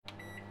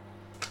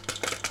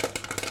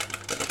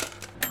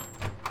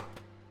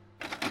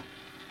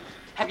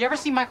Have you ever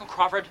seen Michael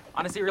Crawford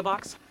on a cereal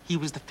box? He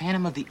was the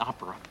Phantom of the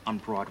Opera on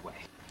Broadway.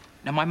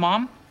 Now, my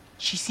mom,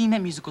 she's seen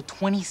that musical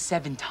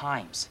 27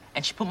 times,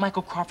 and she put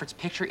Michael Crawford's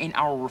picture in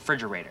our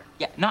refrigerator.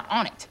 Yeah, not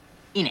on it,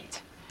 in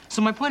it.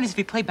 So my point is, if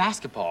you play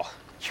basketball,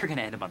 you're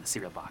gonna end up on the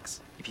cereal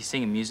box. If you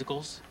sing in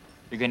musicals,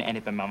 you're gonna end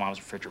up in my mom's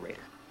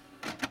refrigerator.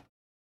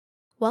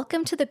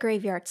 Welcome to the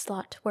Graveyard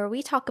Slot, where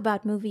we talk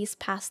about movies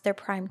past their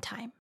prime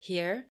time.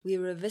 Here, we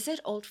revisit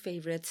old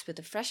favorites with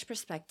a fresh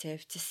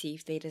perspective to see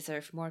if they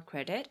deserve more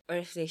credit or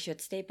if they should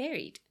stay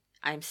buried.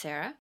 I'm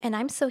Sarah. And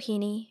I'm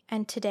Sohini,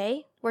 and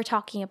today we're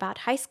talking about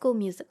High School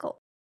Musical.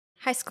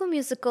 High School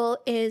Musical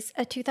is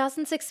a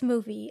 2006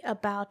 movie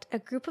about a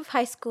group of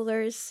high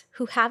schoolers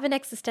who have an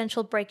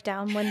existential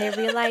breakdown when they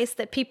realize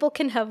that people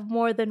can have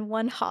more than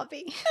one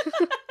hobby.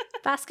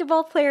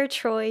 Basketball player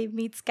Troy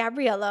meets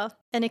Gabriella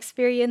and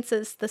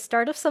experiences the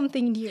start of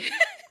something new.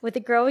 With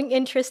a growing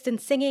interest in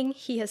singing,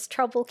 he has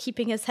trouble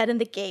keeping his head in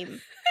the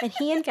game, and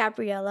he and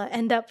Gabriella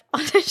end up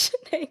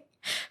auditioning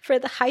for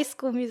the High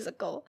School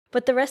Musical.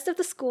 But the rest of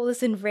the school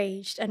is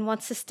enraged and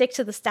wants to stick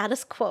to the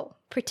status quo,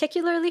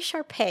 particularly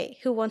Sharpay,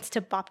 who wants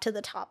to bop to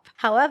the top.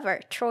 However,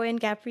 Troy and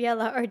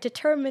Gabriella are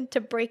determined to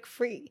break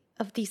free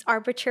of these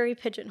arbitrary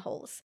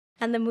pigeonholes,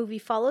 and the movie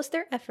follows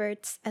their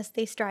efforts as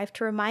they strive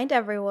to remind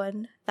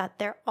everyone that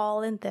they're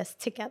all in this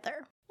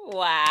together.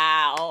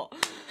 Wow.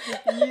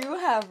 You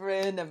have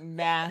written a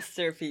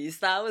masterpiece.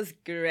 That was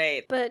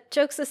great. But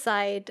jokes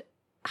aside,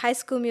 High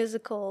School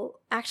Musical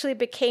actually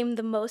became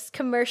the most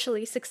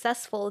commercially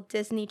successful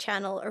Disney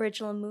Channel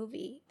original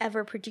movie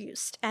ever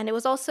produced. And it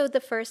was also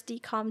the first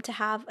DCOM to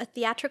have a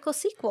theatrical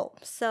sequel.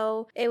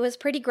 So it was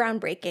pretty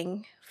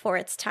groundbreaking for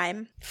its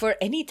time. For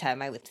any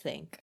time, I would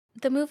think.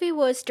 The movie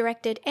was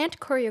directed and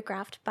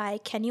choreographed by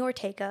Kenny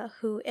Ortega,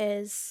 who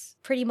is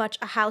pretty much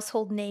a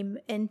household name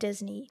in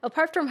Disney.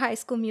 Apart from High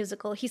School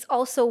Musical, he's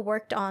also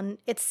worked on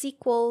its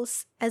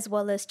sequels, as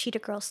well as Cheetah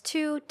Girls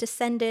 2,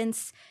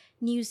 Descendants,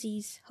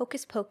 Newsies,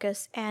 Hocus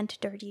Pocus, and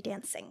Dirty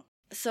Dancing.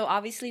 So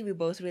obviously we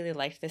both really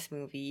liked this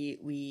movie.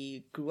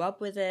 We grew up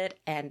with it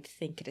and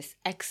think it is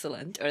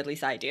excellent, or at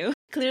least I do.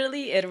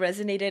 Clearly it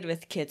resonated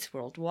with kids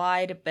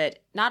worldwide, but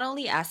not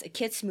only as a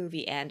kids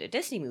movie and a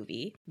Disney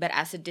movie, but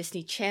as a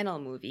Disney Channel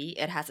movie,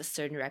 it has a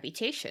certain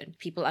reputation.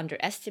 People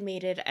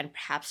underestimate it and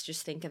perhaps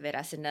just think of it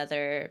as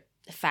another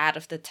fad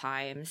of the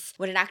times,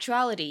 when in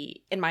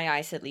actuality, in my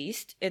eyes at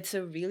least, it's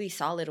a really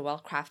solid,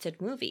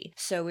 well-crafted movie.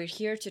 So we're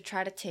here to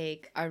try to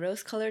take our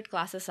rose-colored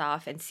glasses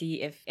off and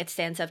see if it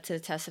stands up to the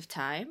test of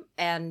time,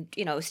 and,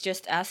 you know, it's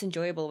just as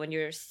enjoyable when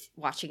you're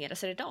watching it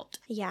as an adult.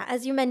 Yeah,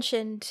 as you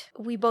mentioned,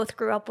 we both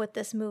grew up with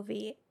this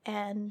movie,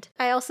 and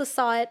I also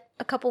saw it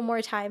a couple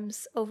more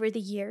times over the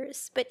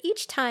years. But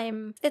each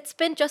time, it's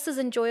been just as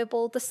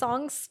enjoyable. The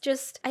songs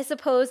just, I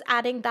suppose,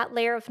 adding that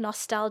layer of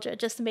nostalgia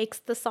just makes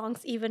the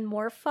songs even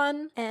more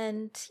fun.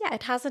 And yeah,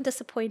 it hasn't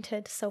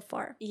disappointed so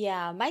far.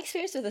 Yeah, my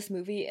experience with this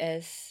movie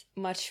is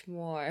much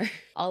more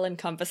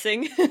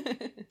all-encompassing.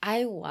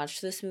 I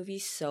watched this movie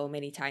so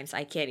many times,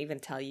 I can't even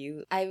tell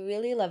you. I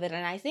really love it,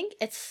 and I think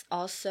it's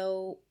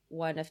also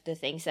one of the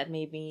things that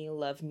made me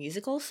love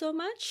musicals so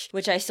much,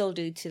 which I still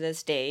do to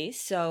this day.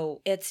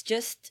 So it's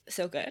just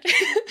so good.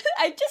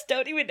 I just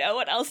don't even know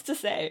what else to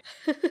say.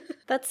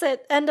 That's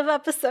it. End of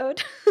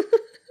episode.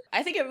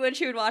 I think everyone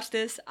should watch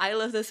this. I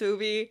love this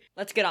movie.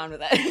 Let's get on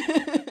with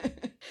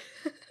it.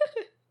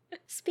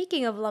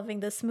 Speaking of loving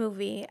this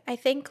movie, I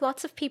think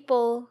lots of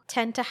people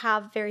tend to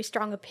have very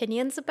strong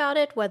opinions about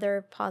it,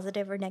 whether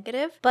positive or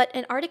negative. But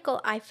an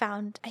article I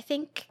found, I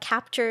think,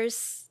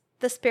 captures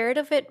the spirit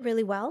of it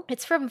really well.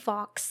 It's from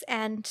Vox,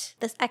 and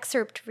this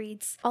excerpt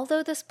reads,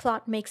 "Although this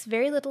plot makes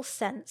very little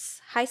sense,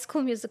 High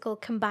School Musical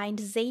combined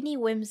zany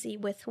whimsy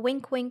with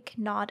wink-wink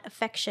nod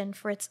affection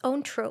for its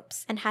own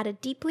tropes and had a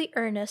deeply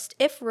earnest,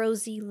 if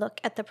rosy, look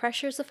at the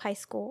pressures of high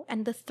school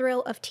and the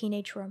thrill of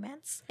teenage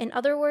romance. In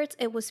other words,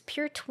 it was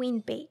pure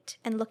tween bait,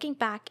 and looking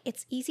back,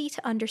 it's easy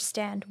to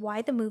understand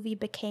why the movie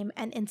became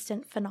an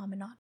instant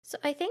phenomenon." So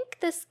I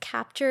think this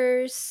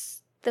captures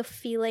the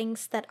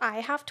feelings that I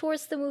have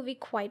towards the movie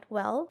quite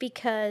well,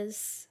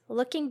 because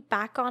looking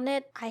back on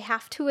it, I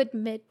have to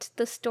admit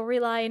the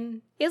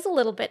storyline is a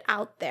little bit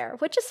out there,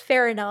 which is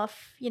fair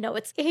enough. You know,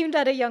 it's aimed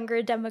at a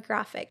younger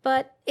demographic,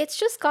 but it's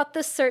just got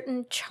this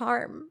certain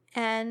charm.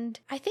 And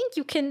I think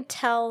you can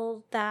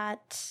tell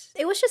that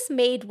it was just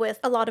made with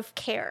a lot of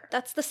care.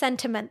 That's the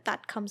sentiment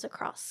that comes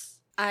across.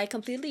 I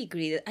completely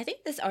agree. I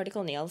think this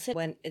article nails it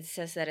when it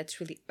says that it's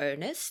really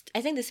earnest.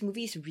 I think this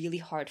movie is really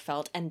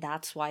heartfelt, and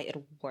that's why it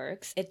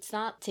works. It's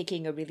not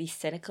taking a really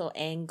cynical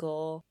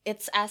angle.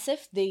 It's as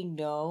if they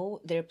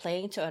know they're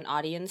playing to an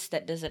audience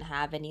that doesn't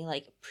have any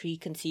like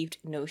preconceived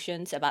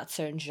notions about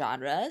certain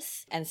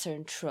genres and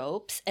certain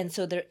tropes, and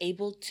so they're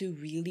able to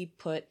really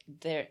put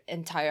their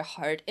entire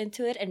heart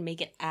into it and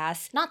make it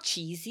as not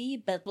cheesy,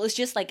 but it's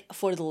just like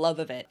for the love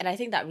of it. And I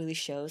think that really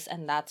shows,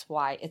 and that's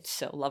why it's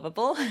so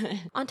lovable.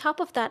 On top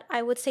of that,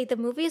 I would say the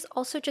movie is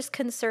also just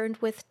concerned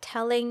with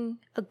telling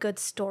a good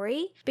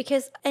story,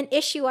 because an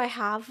issue I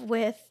have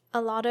with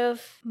a lot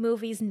of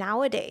movies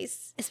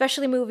nowadays,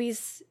 especially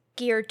movies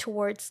geared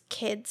towards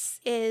kids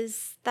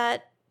is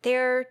that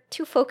they're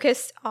too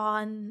focused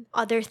on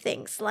other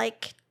things,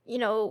 like, you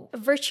know,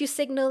 virtue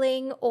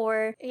signaling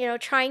or, you know,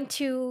 trying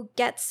to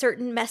get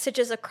certain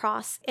messages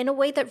across in a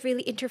way that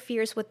really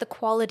interferes with the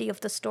quality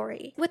of the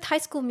story. With High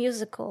School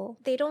Musical,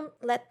 they don't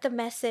let the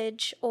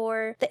message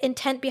or the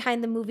intent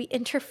behind the movie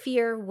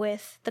interfere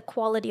with the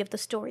quality of the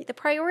story. The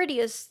priority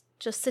is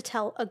just to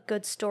tell a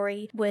good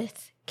story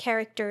with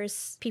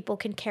characters people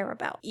can care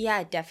about.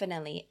 Yeah,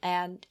 definitely.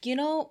 And you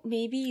know,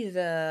 maybe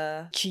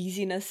the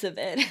cheesiness of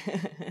it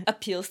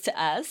appeals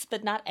to us,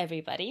 but not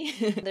everybody.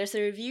 There's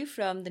a review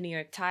from the New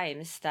York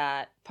Times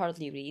that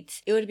partly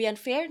reads, "It would be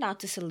unfair not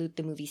to salute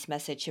the movie's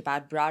message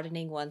about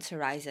broadening one's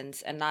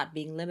horizons and not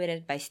being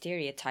limited by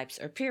stereotypes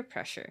or peer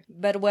pressure.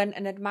 But when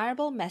an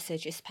admirable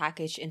message is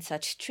packaged in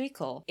such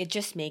treacle, it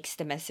just makes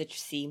the message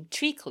seem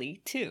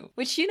treacly too."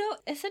 Which, you know,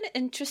 is an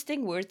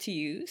interesting word to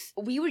use.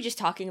 We were just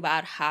talking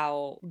about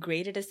how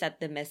great it is that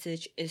the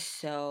message is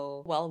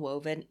so well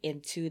woven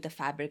into the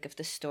fabric of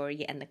the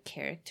story and the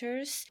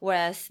characters,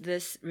 whereas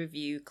this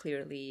review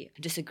clearly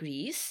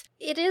disagrees.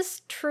 It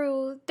is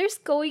true. There's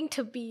going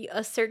to be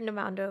a certain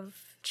amount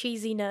of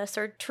cheesiness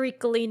or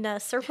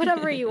treacliness or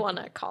whatever you want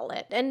to call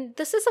it. And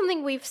this is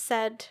something we've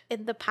said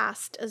in the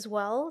past as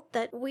well,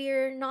 that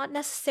we're not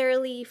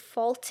necessarily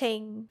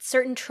faulting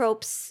certain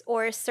tropes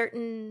or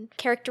certain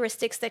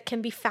characteristics that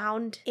can be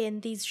found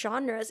in these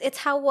genres. It's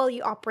how well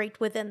you operate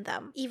within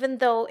them. Even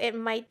though it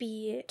might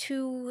be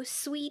too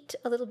sweet,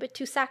 a little bit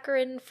too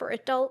saccharine for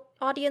adult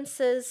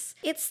audiences,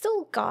 it's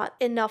still got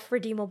enough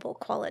redeemable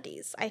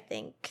qualities, I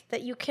think,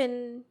 that you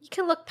can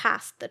look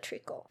past the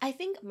treacle. I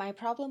think my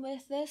problem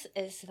with this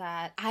is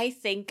that I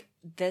think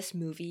this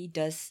movie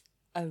does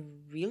a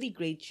really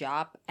great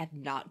job at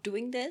not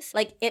doing this.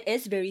 Like, it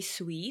is very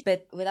sweet,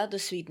 but without the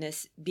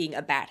sweetness being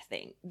a bad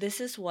thing. This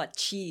is what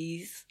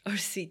cheese or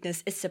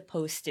sweetness is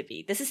supposed to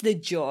be. This is the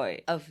joy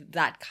of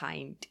that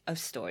kind of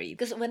story.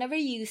 Because whenever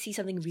you see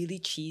something really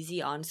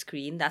cheesy on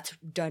screen that's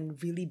done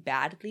really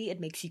badly, it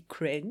makes you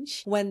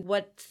cringe. When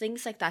what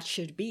things like that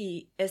should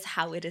be is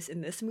how it is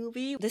in this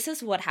movie. This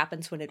is what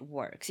happens when it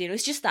works. You know,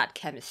 it's just that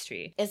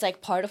chemistry. It's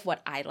like part of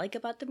what I like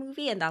about the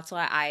movie, and that's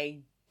why I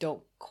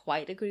don't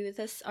quite agree with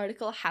this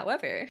article.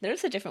 However,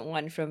 there's a different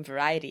one from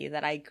Variety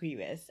that I agree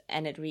with,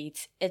 and it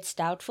reads, "It's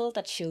doubtful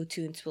that show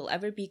tunes will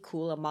ever be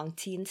cool among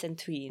teens and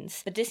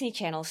tweens, but Disney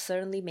Channel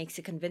certainly makes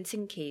a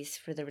convincing case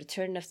for the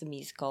return of the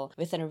musical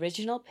with an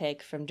original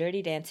pick from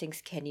Dirty Dancing's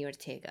Kenny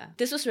Ortega."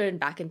 This was written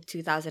back in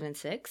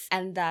 2006,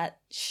 and that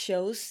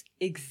shows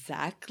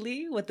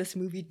exactly what this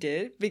movie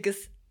did,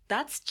 because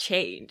that's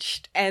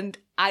changed. And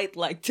I'd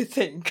like to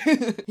think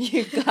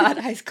you've got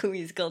High School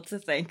Musical to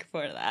thank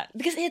for that.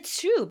 Because it's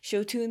true.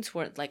 Show tunes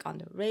weren't like on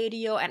the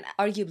radio, and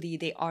arguably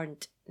they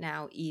aren't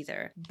now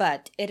either.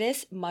 But it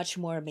is much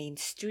more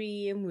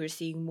mainstream. We're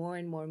seeing more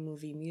and more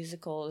movie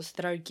musicals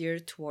that are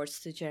geared towards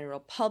the general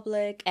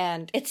public.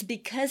 And it's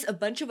because a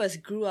bunch of us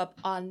grew up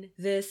on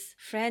this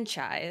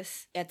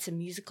franchise. It's a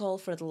musical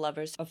for the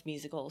lovers of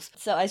musicals.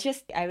 So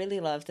I really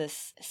love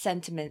this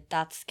sentiment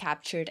that's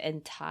captured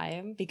in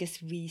time,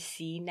 because we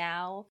see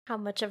now how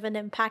much of an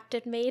impact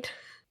it made.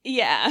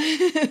 Yeah,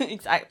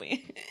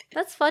 exactly.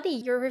 That's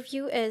funny. Your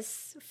review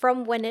is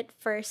from when it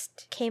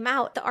first came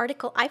out. The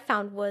article I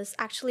found was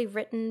actually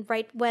written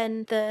right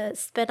when the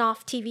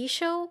spin-off TV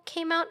show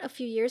came out a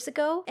few years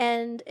ago.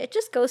 And it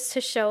just goes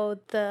to show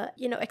the,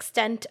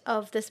 extent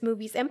of this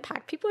movie's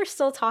impact. People are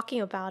still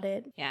talking about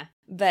it. Yeah.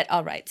 But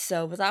all right,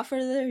 so without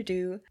further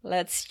ado,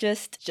 let's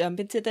just jump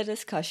into the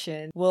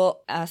discussion. We'll,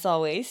 as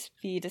always,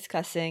 be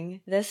discussing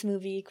this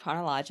movie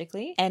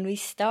chronologically. And we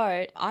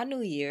start on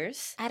New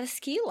Year's at a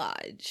ski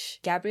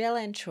lodge.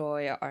 Gabriella and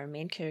Troy, our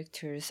main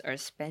characters, are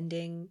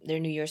spending their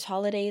New Year's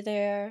holiday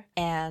there.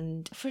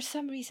 And for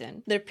some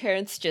reason, their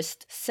parents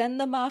just send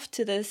them off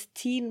to this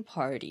teen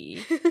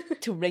party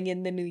to ring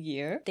in the new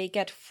year. They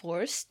get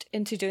forced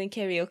into doing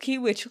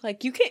karaoke, which,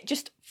 you can't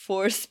just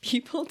force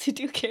people to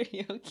do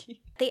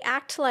karaoke. They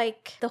act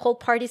like the whole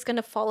party's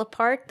gonna fall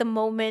apart the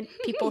moment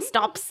people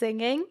stop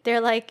singing.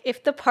 They're like,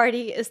 if the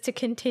party is to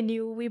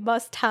continue, we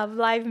must have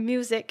live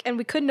music, and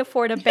we couldn't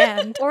afford a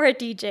band or a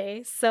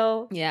DJ,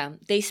 so... Yeah,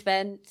 they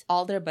spent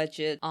all their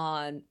budget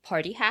on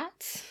party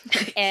hats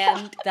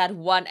and that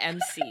one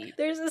MC.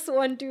 There's this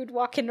one dude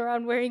walking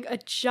around wearing a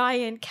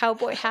giant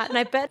cowboy hat, and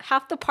I bet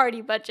half the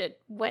party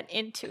budget went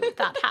into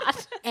that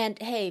hat. And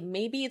hey,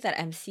 maybe that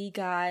MC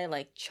guy,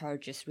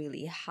 charges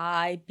really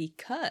high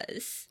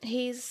because...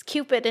 he's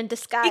Cupid in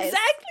disguise.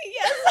 Exactly,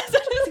 yes, that's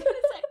what I was gonna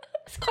say.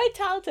 He's quite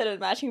talented at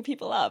matching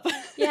people up.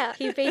 Yeah,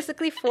 he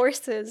basically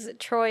forces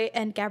Troy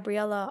and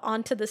Gabriella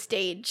onto the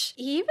stage.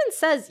 He even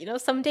says,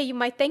 someday you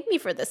might thank me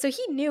for this. So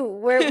he knew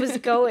where it was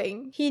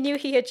going. He knew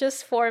he had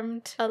just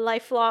formed a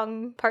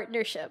lifelong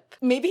partnership.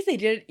 Maybe they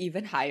didn't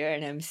even hire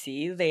an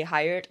MC. They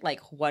hired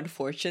one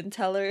fortune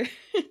teller.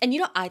 And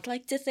I'd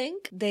like to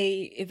think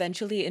they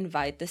eventually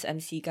invite this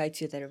MC guy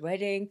to their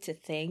wedding to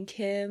thank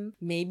him.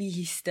 Maybe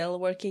he's still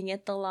working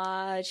at the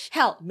lodge.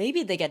 Hell,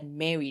 maybe they get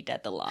married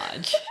at the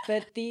lodge.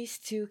 But these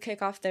two to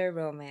kick off their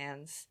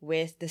romance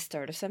with the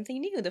start of something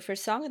new, the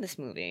first song in this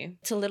movie.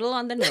 It's a little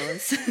on the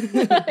nose,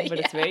 but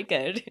it's very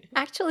good.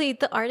 Actually,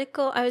 the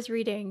article I was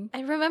reading,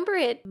 I remember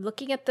it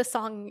looking at the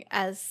song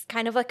as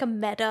kind of like a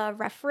meta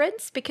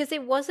reference because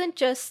it wasn't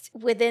just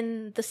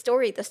within the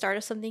story, the start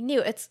of something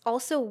new. It's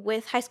also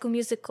with High School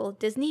Musical.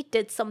 Disney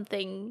did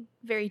something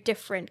very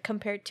different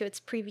compared to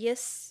its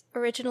previous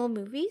original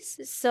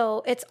movies.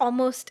 So it's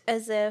almost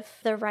as if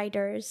the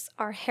writers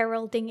are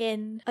heralding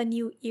in a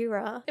new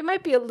era. It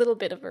might be a little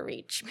bit of a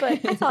reach,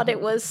 but I thought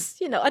it was,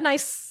 a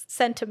nice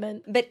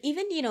sentiment. But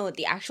even,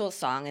 the actual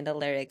song and the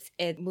lyrics,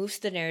 it moves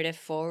the narrative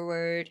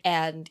forward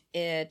and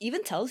it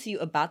even tells you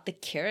about the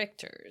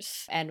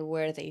characters and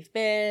where they've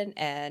been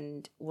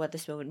and what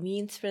this moment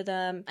means for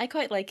them. I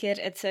quite like it.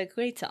 It's a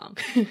great song.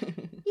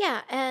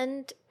 Yeah,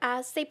 and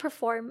as they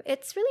perform,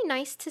 it's really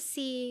nice to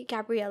see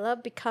Gabriella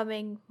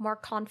becoming more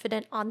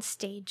confident on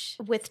stage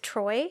with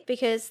Troy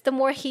because the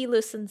more he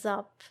loosens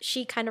up,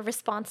 she kind of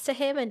responds to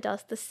him and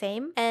does the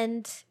same.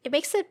 And it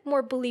makes it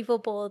more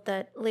believable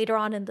that later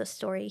on in the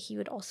story, he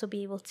would also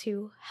be able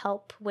to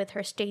help with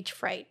her stage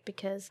fright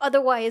because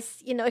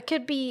otherwise, it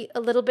could be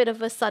a little bit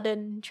of a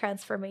sudden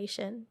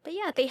transformation. But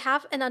yeah, they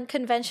have an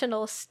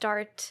unconventional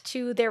start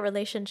to their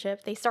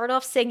relationship. They start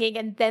off singing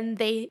and then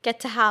they get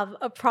to have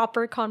a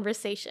proper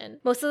conversation.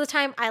 Most of the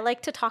time, I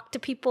like to talk to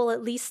people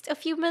at least a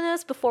few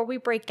minutes before we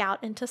break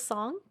out into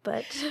song,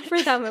 but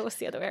for them, it was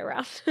the other way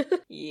around.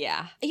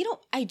 Yeah.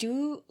 I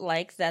do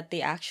like that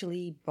they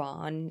actually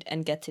bond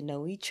and get to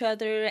know each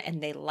other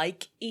and they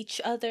like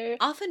each other.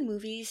 Often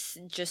movies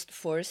just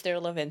force their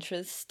love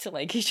interests to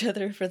like each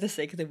other for the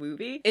sake of the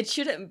movie. It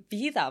shouldn't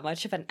be that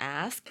much of an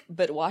ask,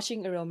 but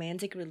watching a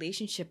romantic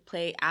relationship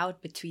play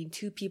out between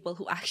two people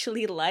who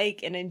actually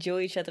like and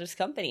enjoy each other's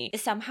company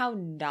is somehow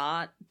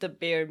not the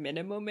bare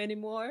minimum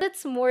anymore.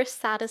 It's more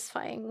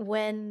satisfying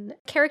when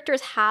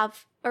characters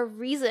have a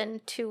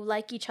reason to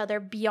like each other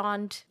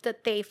beyond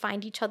that they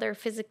find each other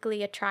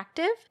physically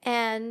attractive.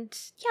 And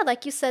yeah,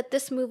 like you said,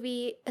 this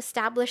movie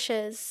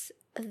establishes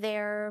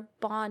their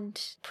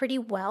bond pretty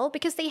well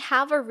because they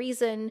have a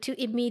reason to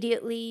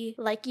immediately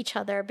like each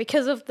other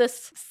because of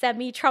this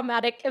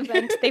semi-traumatic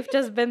event they've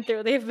just been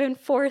through. They've been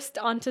forced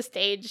onto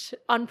stage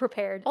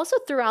unprepared. Also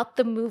throughout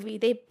the movie,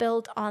 they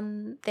build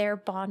on their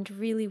bond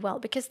really well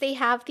because they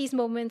have these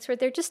moments where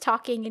they're just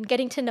talking and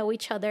getting to know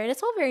each other and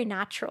it's all very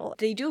natural.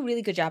 They do a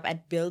really good job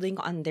at building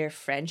on their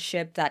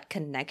friendship, that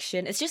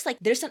connection. It's just like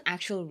there's an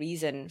actual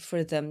reason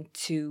for them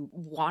to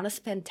want to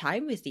spend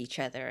time with each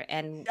other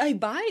and I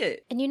buy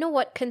it. And you know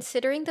what?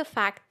 Considering the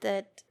fact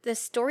that the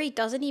story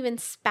doesn't even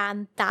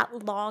span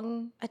that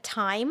long a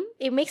time,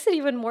 it makes it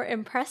even more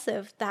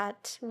impressive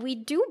that we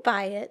do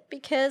buy it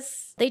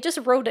because they just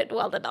wrote it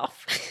well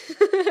enough.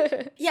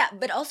 Yeah,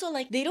 but also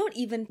like they don't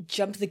even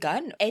jump the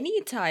gun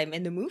anytime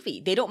in the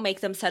movie. They don't make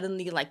them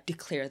suddenly like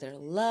declare their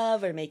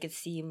love or make it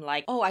seem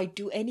like, oh, I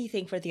do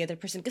anything for the other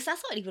person, because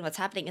that's not even what's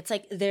happening. It's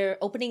like they're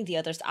opening the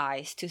other's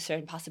eyes to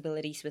certain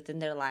possibilities within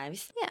their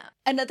lives. Yeah.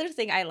 Another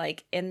thing I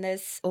like in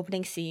this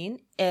opening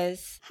scene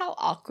is how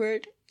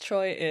awkward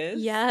Troy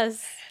is.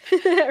 Yes.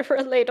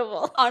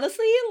 Relatable.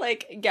 Honestly,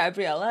 like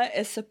Gabriella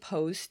is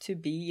supposed to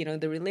be,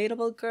 the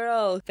relatable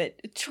girl,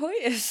 but Troy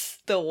is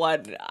the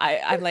one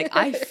I'm like,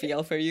 I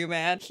feel for you,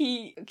 man.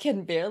 He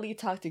can barely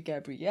talk to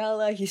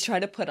Gabriella. He's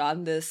trying to put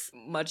on this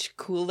much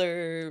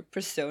cooler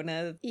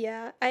persona.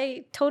 Yeah,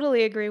 I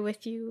totally agree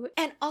with you.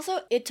 And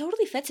also, it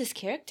totally fits his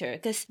character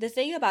because the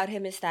thing about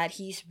him is that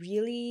he's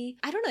really,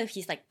 I don't know if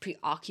he's like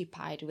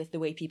preoccupied with the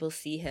way people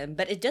see him,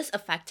 but it does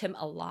affect him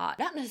a lot.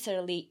 Not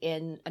necessarily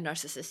in a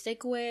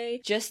narcissistic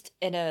way, just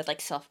in a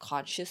like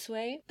self-conscious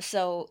way.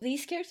 So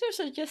these characters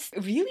are just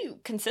really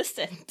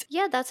consistent.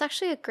 Yeah, that's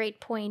actually a great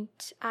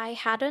point. I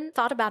hadn't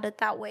thought about it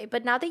that way,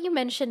 but now that you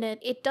mention it,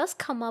 it does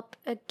come up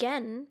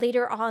again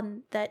later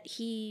on that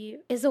he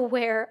is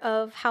aware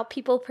of how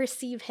people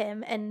perceive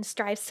him and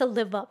strives to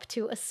live up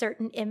to a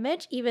certain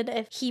image, even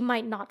if he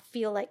might not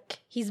feel like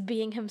he's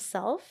being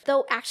himself.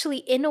 Though actually,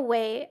 in a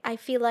way, I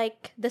feel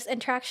like this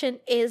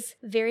interaction is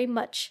very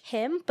much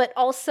him, but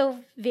also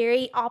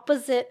very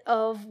opposite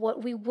of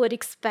what we would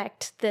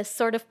expect this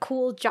sort of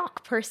cool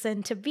jock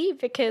person to be,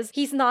 because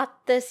he's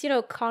not this,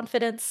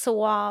 confident,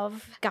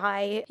 suave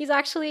guy. He's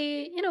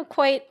actually,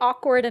 quite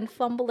awkward and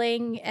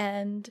fumbling.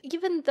 And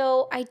even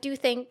though I do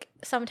think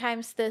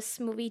sometimes this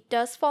movie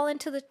does fall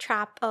into the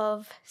trap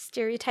of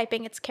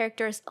stereotyping its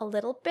characters a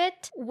little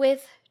bit,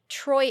 with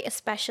Troy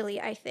especially,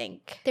 I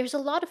think there's a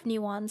lot of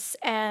nuance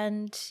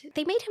and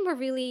they made him a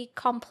really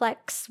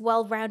complex,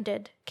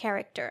 well-rounded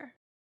character.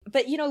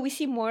 But we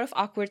see more of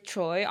awkward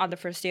Troy on the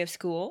first day of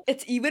school.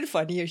 It's even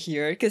funnier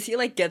here because he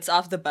gets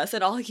off the bus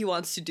and all he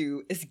wants to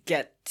do is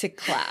get to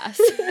class.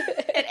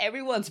 And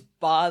everyone's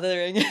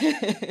bothering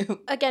him.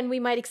 Again, we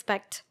might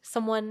expect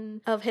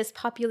someone of his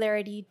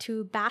popularity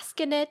to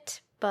bask in it,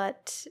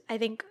 but I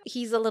think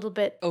he's a little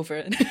bit over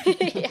it.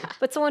 yeah.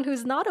 But someone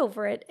who's not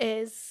over it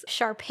is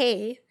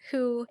Sharpay,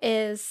 who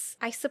is,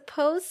 I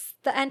suppose,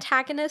 the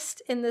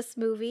antagonist in this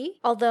movie.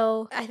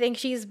 Although I think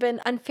she's been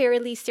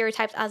unfairly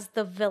stereotyped as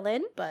the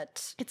villain,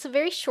 but it's a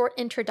very short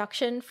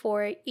introduction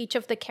for each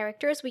of the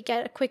characters. We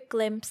get a quick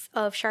glimpse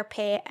of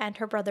Sharpay and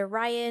her brother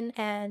Ryan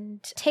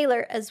and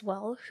Taylor as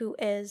well, who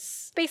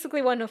is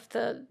basically one of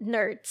the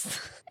nerds.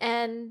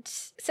 And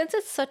since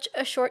it's such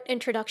a short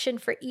introduction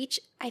for each,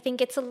 I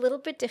think it's a little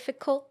bit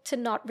difficult to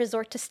not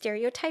resort to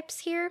stereotypes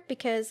here,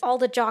 because all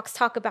the jocks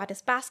talk about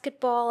is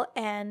basketball,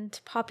 and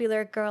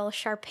popular girl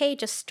Sharpay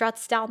just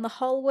struts down the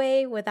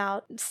hallway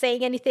without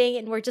saying anything,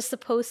 and we're just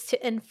supposed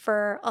to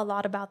infer a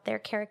lot about their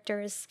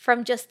characters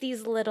from just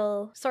these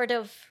little sort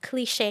of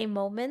cliche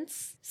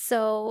moments.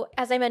 So,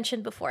 as I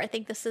mentioned before, I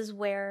think this is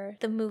where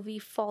the movie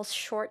falls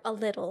short a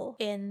little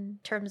in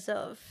terms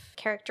of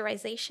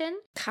characterization.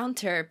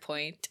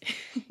 Counterpoint.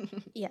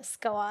 Yes,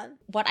 go on.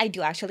 What I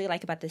do actually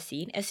like about the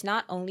scene is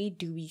not only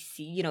do we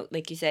see, you know,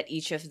 like you said,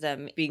 each of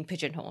them being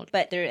pigeonholed,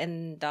 but they're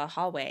in the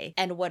hallway.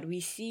 And what we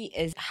see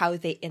is how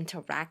they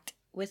interact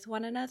with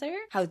one another,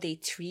 how they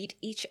treat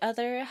each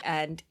other,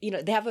 and you know,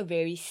 they have a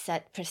very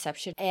set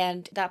perception,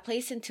 and that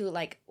plays into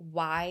like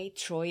why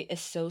Troy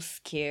is so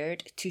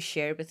scared to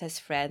share with his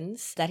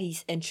friends that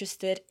he's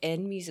interested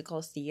in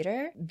musical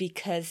theater,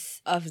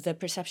 because of the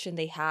perception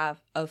they have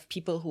of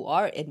people who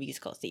are in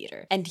musical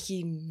theater. And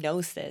he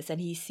knows this, and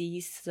he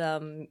sees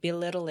them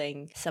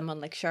belittling someone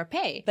like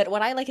Sharpay. But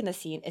what I like in the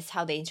scene is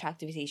how they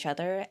interact with each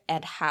other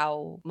and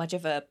how much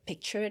of a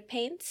picture it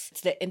paints.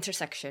 It's the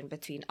intersection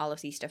between all of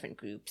these different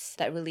groups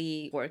that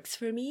really works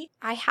for me.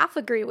 I half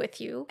agree with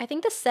you. I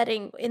think the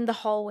setting in the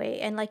hallway,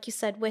 and like you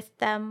said, with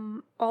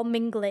them all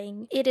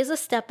mingling, it is a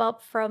step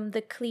up from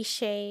the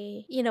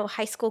cliche, you know,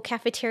 high school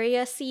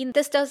cafeteria scene.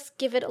 This does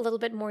give it a little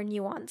bit more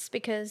nuance,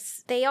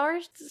 because they are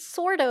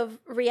sort of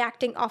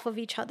reacting off of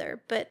each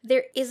other, but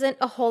there isn't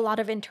a whole lot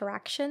of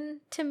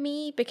interaction to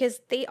me, because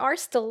they are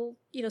still,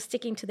 you know,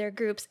 sticking to their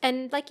groups.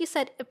 And like you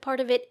said, part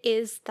of it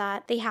is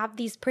that they have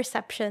these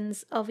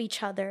perceptions of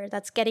each other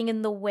that's getting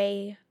in the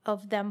way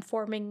of them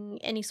forming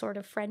any sort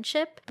of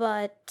friendship.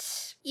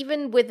 But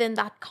even within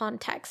that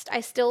context,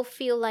 I still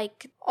feel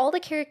like all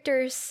the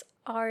characters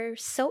are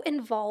so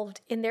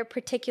involved in their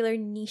particular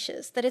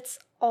niches that it's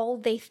all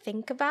they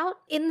think about.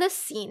 In this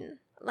scene,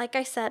 like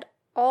I said,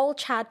 all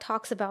Chad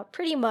talks about,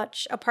 pretty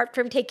much, apart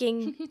from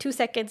taking 2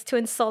 seconds to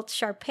insult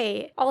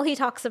Sharpay, all he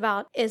talks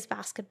about is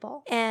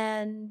basketball.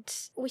 And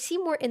we see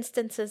more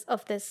instances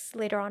of this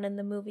later on in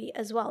the movie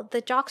as well. The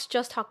jocks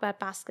just talk about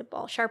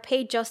basketball.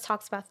 Sharpay just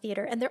talks about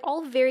theater. And they're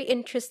all very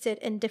interested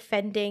in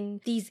defending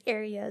these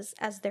areas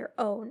as their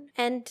own.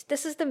 And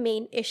this is the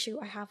main issue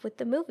I have with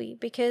the movie,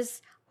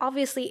 because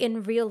obviously,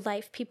 in real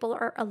life, people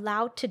are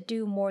allowed to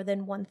do more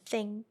than one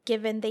thing,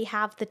 given they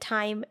have the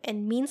time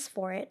and means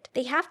for it.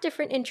 They have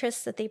different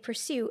interests that they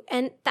pursue,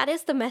 and that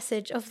is the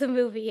message of the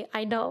movie,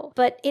 I know.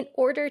 But in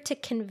order to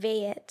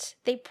convey it,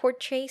 they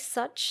portray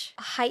such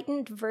a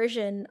heightened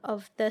version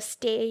of the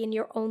stay in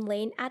your own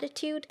lane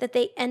attitude that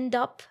they end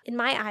up, in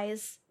my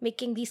eyes,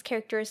 making these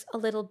characters a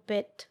little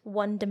bit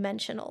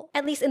one-dimensional,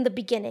 at least in the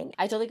beginning.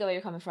 I totally get where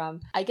you're coming from.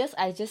 I guess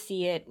I just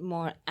see it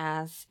more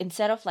as,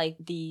 instead of like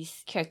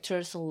these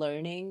characters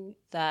learning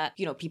that,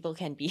 you know, people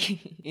can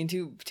be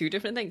into two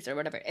different things or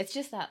whatever, it's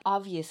just that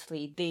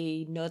obviously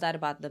they know that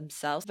about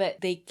themselves,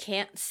 but they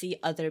can't see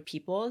other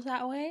people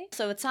that way.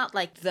 So it's not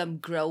like them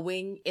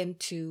growing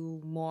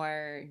into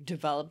more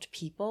developed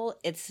people,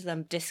 it's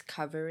them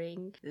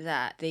discovering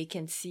that they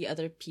can see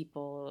other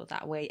people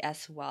that way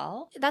as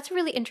well. That's a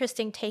really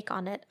interesting take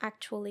on it,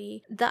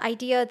 actually. The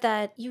idea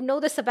that you know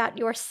this about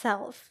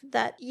yourself,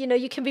 that, you know,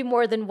 you can be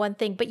more than one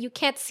thing, but you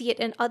can't see it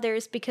in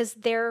others because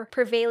their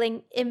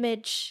prevailing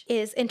image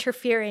is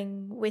interfering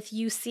with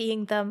you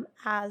seeing them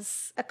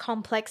as a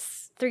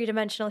complex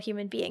three-dimensional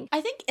human being. I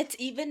think it's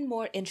even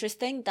more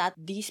interesting that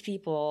these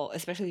people,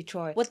 especially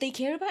Troy, what they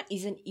care about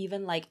isn't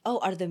even like, oh,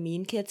 are the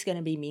mean kids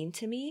gonna be mean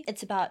to me?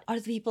 It's about, are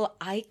the people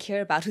I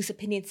care about, whose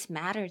opinions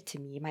matter to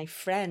me, my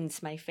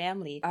friends, my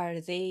family, are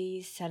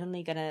they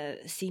suddenly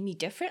gonna see me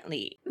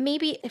differently?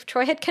 Maybe if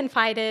Troy had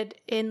confided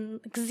in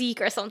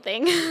Zeke or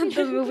something,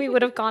 the movie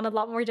would have gone a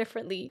lot more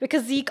differently,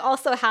 because Zeke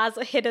also has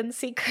a hidden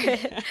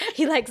secret.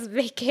 He likes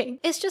baking.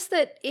 It's just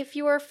that if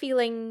you are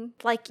feeling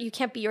like you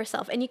can't be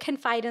yourself and you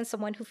confide in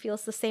someone who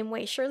feels the same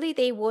way, surely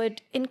they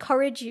would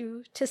encourage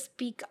you to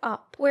speak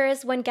up.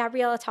 Whereas when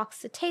Gabriella talks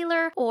to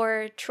Taylor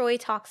or Troy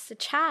talks to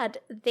Chad,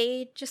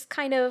 they just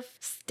kind of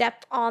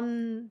step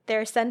on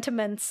their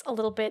sentiments a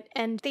little bit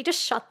and they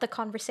just shut the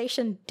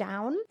conversation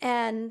down.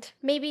 And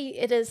maybe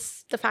it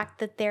is the fact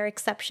that they're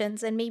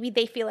exceptions, and maybe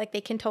they feel like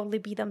they can totally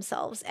be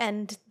themselves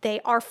and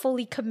they are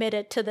fully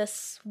committed to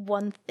this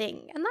one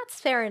thing. And that's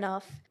fair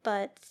enough.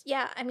 But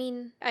Yeah, I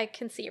mean, I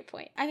can see your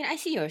point. I mean, I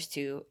see yours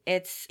too.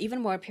 It's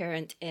even more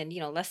apparent in,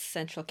 less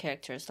central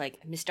characters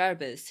like Miss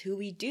Darbus, who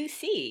we do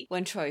see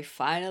when Troy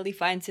finally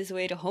finds his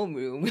way to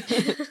homeroom.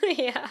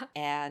 Yeah.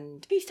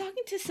 And he's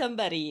talking to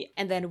somebody,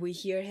 and then we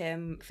hear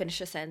him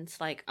finish a sentence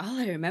like, all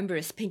I remember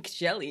is pink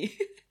jelly.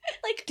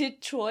 Like,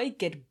 did Troy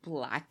get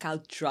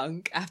blackout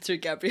drunk after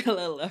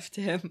Gabriella left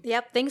him?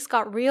 Yep, things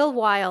got real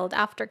wild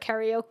after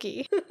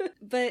karaoke.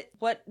 But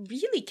what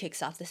really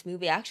kicks off this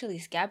movie actually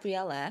is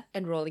Gabriella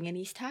enrolling in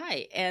East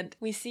High. And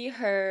we see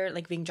her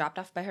like being dropped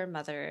off by her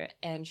mother,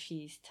 and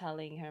she's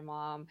telling her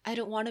mom, I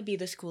don't want to be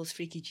the school's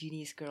freaky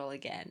genius girl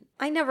again.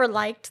 I never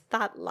liked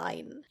that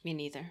line. Me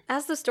neither.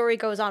 As the story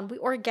goes on, we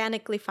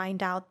organically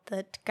find out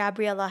that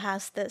Gabriella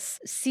has this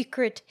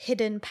secret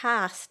hidden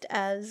past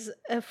as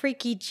a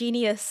freaky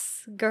genius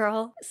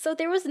girl. So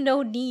there was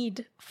no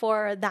need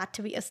for that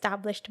to be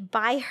established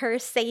by her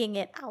saying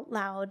it out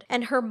loud.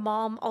 And her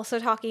mom also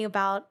talking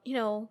about,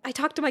 I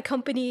talked to my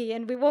company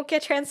and we won't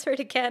get transferred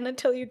again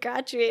until you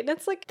graduate. And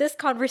it's like this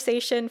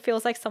conversation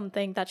feels like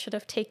something that should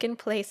have taken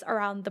place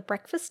around the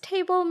breakfast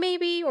table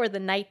maybe, or the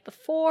night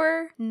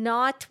before,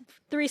 not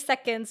 3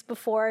 seconds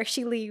before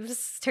she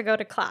leaves to go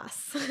to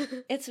class.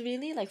 It's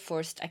really like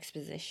forced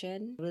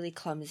exposition, really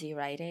clumsy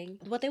writing.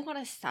 What they want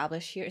to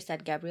establish here is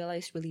that Gabriella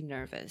is really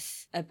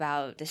nervous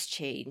about this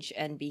change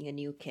and being a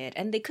new kid.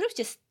 And they could have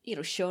just,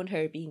 shown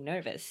her being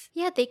nervous.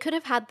 Yeah, they could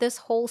have had this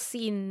whole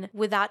scene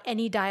without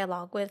any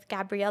dialogue, with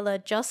Gabriella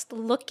just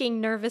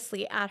looking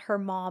nervously at her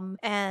mom,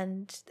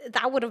 and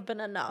that would have been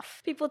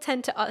enough. People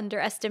tend to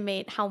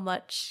underestimate how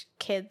much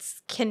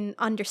kids can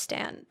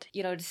understand.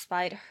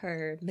 Despite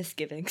her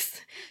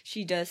misgivings,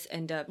 she does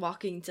end up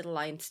walking to the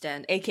lion's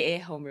den, aka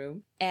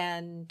homeroom.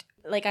 And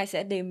like I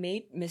said, they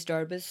made Miss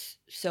Darbus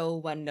so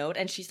one note,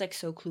 and she's like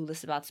so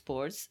clueless about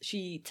sports.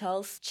 She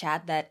tells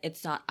Chad that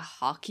it's not a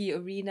hockey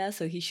arena,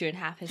 so he shouldn't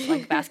have his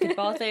like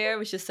basketball there,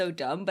 which is so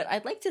dumb. But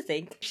I'd like to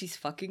think she's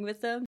fucking with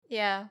them.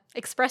 Yeah,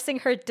 expressing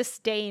her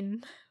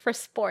disdain for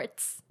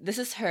sports. This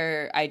is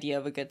her idea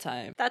of a good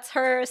time. That's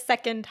her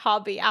second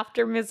hobby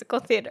after musical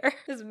theater,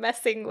 is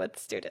messing with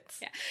students.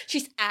 Yeah,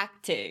 she's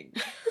acting.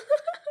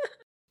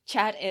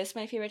 Chad is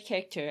my favorite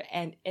character,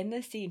 and in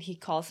the scene, he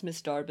calls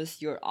Miss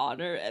Darbus Your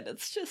Honor, and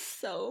it's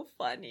just so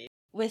funny.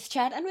 With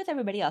Chad and with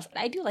everybody else,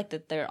 I do like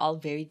that they're all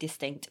very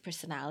distinct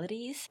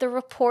personalities. The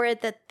rapport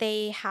that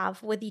they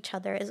have with each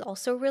other is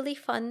also really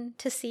fun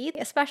to see,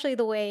 especially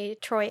the way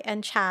Troy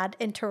and Chad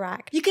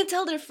interact. You can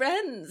tell they're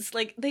friends.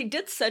 Like, they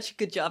did such a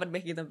good job at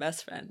making them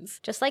best friends.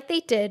 Just like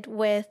they did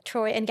with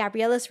Troy and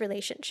Gabriella's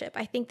relationship.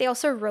 I think they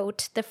also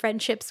wrote the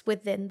friendships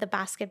within the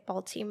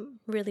basketball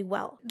team really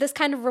well. This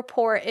kind of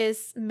rapport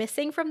is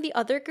missing from the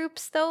other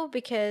groups, though,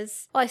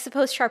 because, I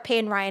suppose Sharpay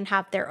and Ryan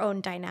have their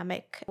own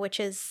dynamic, which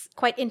is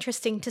quite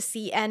interesting to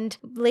see and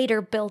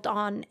later built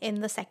on in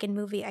the second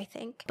movie, I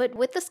think. But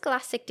with the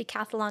Scholastic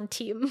Decathlon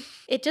team,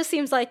 it just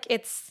seems like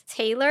it's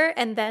Taylor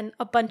and then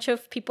a bunch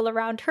of people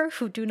around her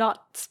who do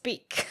not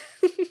speak.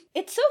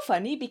 It's so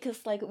funny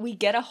because, like, we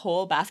get a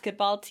whole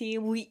basketball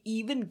team. We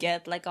even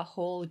get, like, a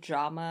whole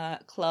drama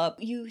club.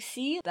 You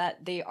see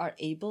that they are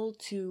able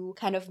to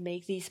kind of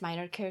make these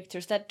minor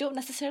characters that don't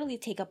necessarily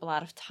take up a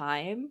lot of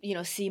time,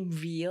 seem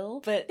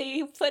real, but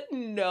they put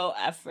no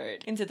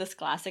effort into this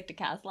Scholastic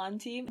Decathlon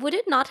team. Would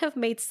it not have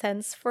made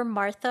sense for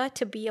Martha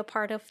to be a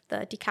part of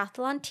the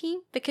decathlon team?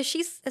 Because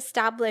she's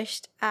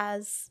established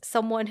as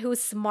someone who's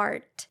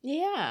smart.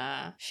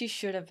 Yeah, she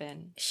should have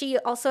been. She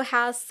also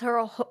has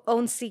her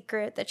own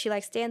secret that she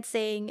likes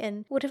dancing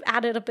and would have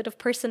added a bit of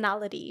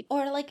personality.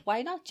 Or like,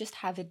 why not just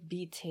have it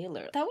be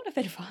Taylor? That would have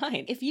been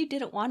fine. If you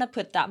didn't want to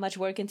put that much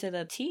work into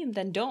the team,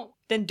 then don't.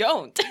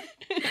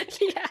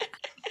 Yeah.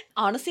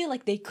 Honestly,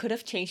 like, they could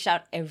have changed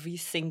out every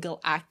single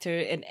actor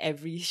in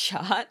every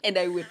shot, and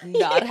I would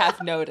not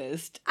have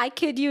noticed. I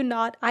kid you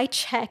not, I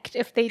checked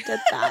if they did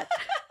that.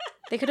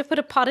 They could have put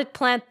a potted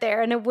plant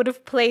there and it would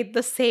have played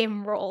the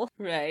same role.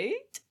 Right?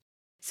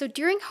 So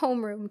during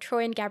homeroom,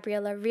 Troy and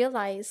Gabriella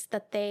realize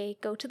that they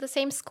go to the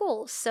same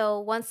school. So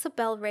once the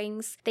bell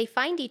rings, they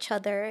find each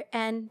other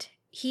and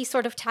he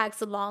sort of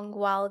tags along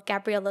while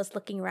Gabriella's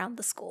looking around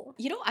the school.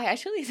 I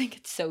actually think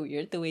it's so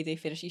weird the way they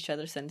finish each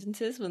other's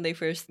sentences when they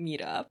first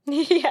meet up.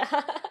 Yeah.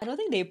 I don't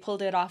think they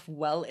pulled it off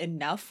well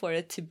enough for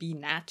it to be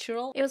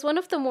natural. It was one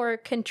of the more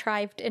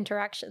contrived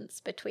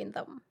interactions between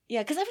them.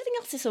 Yeah, because everything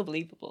else is so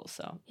believable,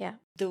 so. Yeah.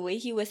 The way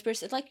he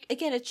whispers, it's like,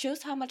 again, it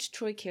shows how much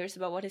Troy cares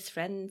about what his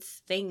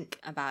friends think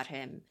about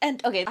him.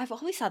 And, okay, I've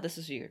always thought this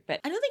was weird,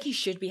 but I don't think he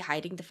should be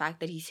hiding the fact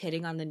that he's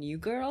hitting on the new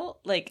girl.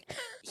 Like,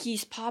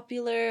 he's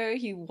popular,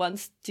 he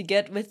wants to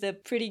get with a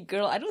pretty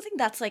girl. I don't think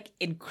that's, like,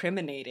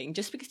 incriminating.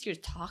 Just because you're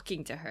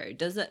talking to her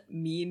doesn't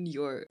mean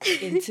you're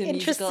into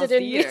musical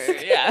theater.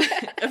 Yeah.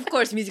 Of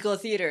course, musical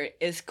theater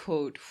is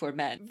code for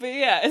men. But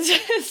yeah, it's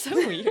just so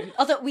weird.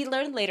 Although we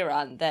learn later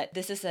on that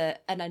this is an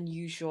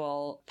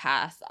unusual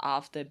path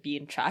off the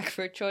beaten track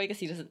for Troy because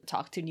he doesn't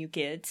talk to new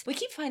kids. We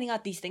keep finding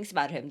out these things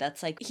about him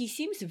that's like, he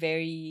seems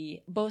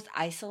very both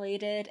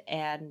isolated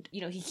and,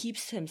 you know, he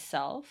keeps to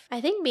himself.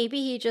 I think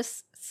maybe he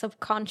just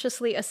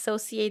subconsciously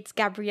associates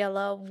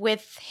Gabriella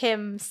with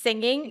him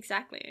singing.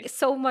 Exactly.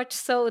 So much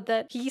so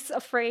that he's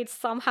afraid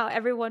somehow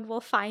everyone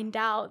will find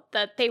out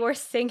that they were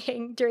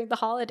singing during the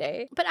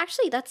holiday. But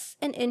actually, that's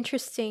an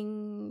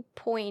interesting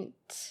point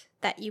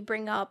that you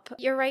bring up.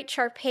 You're right,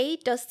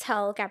 Sharpay does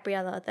tell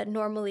Gabriella that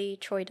normally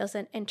Troy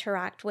doesn't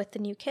interact with the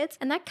new kids,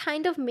 and that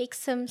kind of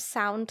makes him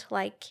sound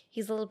like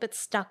he's a little bit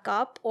stuck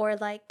up or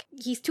like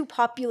he's too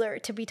popular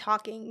to be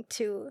talking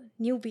to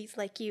newbies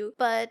like you.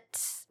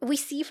 But we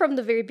see from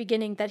the very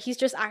beginning that he's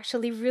just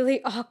actually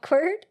really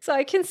awkward, so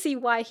I can see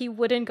why he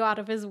wouldn't go out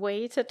of his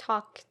way to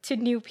talk to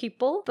new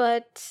people.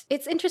 But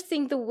it's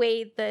interesting the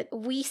way that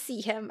we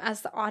see him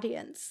as the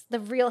audience, the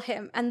real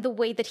him, and the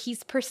way that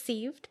he's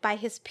perceived by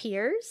his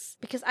peers.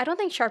 Because I don't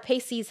think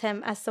Sharpay sees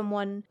him as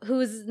someone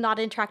who's not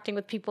interacting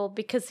with people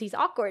because he's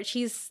awkward.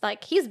 She's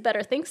like, he's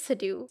better things to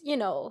do. You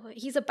know,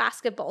 he's a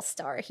basketball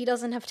star. He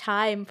doesn't have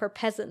time for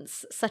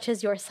peasants such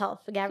as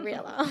yourself,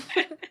 Gabriella.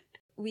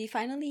 We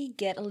finally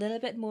get a little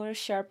bit more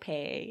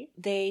Sharpay.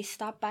 They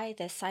stop by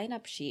the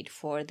sign-up sheet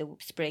for the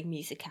spring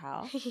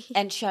musicale.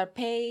 And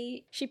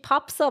Sharpay... She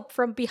pops up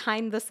from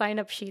behind the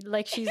sign-up sheet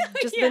like she's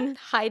just been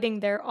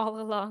hiding there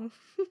all along.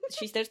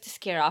 She's there to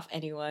scare off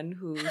anyone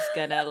who's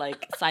gonna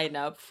like sign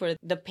up for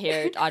the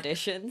paired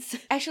auditions.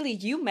 Actually,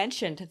 you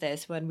mentioned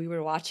this when we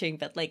were watching,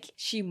 but like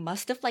she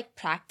must have like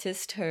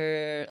practiced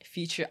her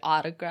future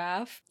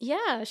autograph.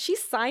 Yeah, she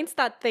signs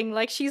that thing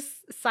like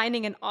she's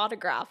signing an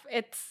autograph.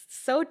 It's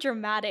so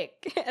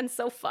dramatic and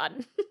so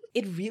fun.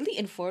 It really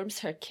informs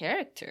her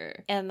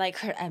character and like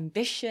her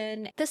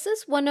ambition. This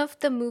is one of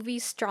the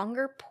movie's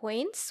stronger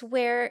points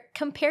where,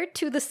 compared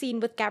to the scene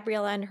with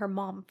Gabriella and her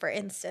mom, for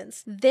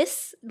instance,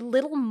 this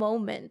little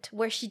moment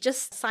where she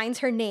just signs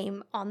her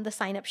name on the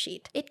sign-up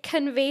sheet, it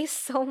conveys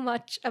so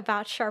much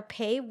about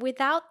Sharpay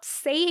without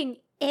saying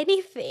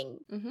anything.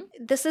 Mm-hmm.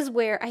 This is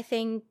where I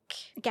think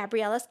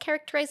Gabriella's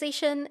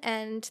characterization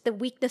and the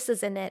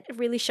weaknesses in it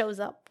really shows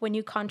up when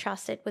you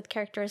contrast it with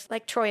characters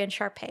like Troy and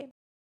Sharpay.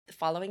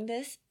 Following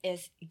this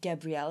is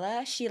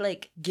Gabriella. She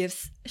like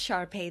gives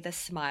Sharpay the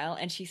smile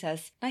and she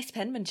says, "Nice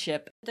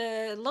penmanship."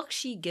 The look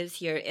she gives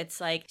here, it's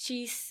like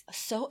she's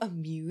so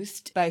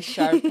amused by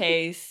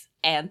Sharpay's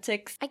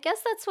antics. I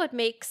guess that's what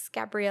makes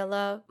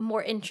Gabriella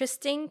more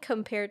interesting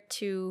compared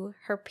to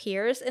her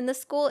peers in the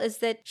school, is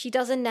that she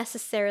doesn't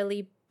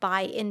necessarily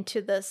buy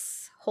into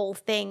this whole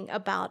thing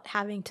about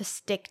having to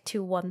stick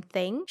to one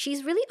thing.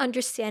 She's really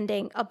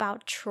understanding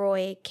about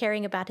Troy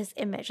caring about his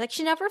image. Like,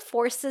 she never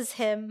forces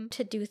him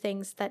to do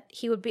things that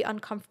he would be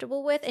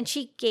uncomfortable with, and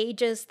she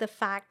gauges the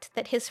fact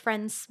that his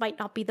friends might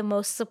not be the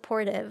most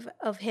supportive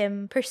of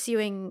him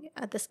pursuing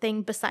this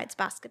thing besides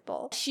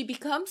basketball. She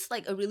becomes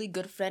like a really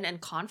good friend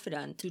and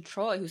confidant to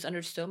Troy, who's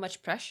under so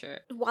much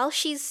pressure. While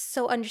she's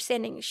so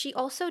understanding, she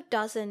also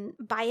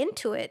doesn't buy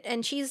into it,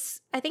 and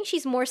I think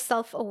she's more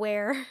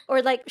self-aware,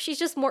 or like she's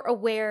just more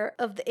aware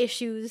of the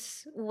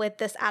issues with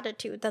this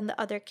attitude than the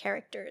other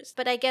characters.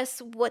 But I guess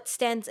what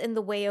stands in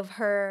the way of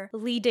her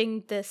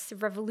leading this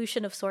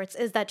revolution of sorts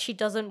is that she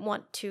doesn't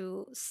want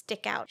to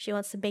stick out. She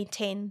wants to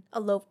maintain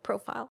a low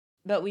profile.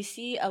 But we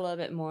see a little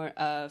bit more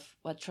of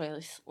what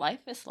Troy's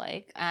life is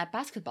like at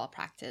basketball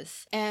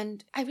practice.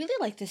 And I really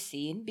like this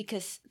scene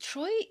because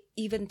Troy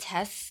even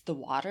tests the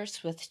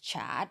waters with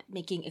Chad,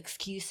 making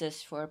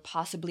excuses for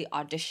possibly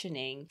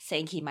auditioning,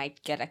 saying he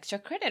might get extra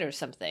credit or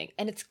something.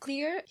 And it's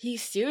clear he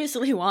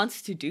seriously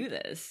wants to do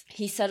this.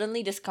 He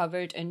suddenly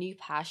discovered a new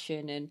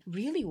passion and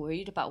really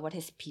worried about what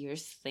his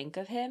peers think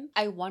of him.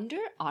 I wonder,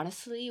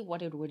 honestly,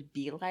 what it would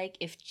be like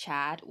if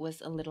Chad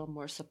was a little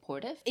more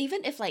supportive.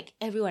 Even if, like,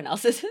 everyone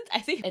else isn't, I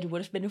think it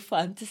would have been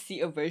fun to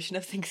see a version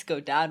of things go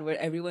down where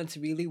everyone's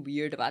really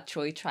weird about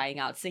Troy trying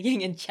out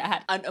singing and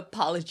Chad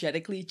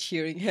unapologetically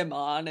cheering him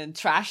on and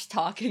trash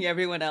talking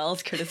everyone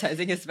else,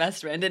 criticizing his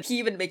best friend, and he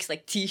even makes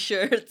like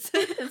t-shirts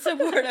in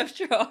support of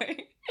Troy.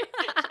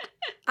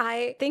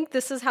 I think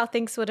this is how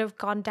things would have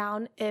gone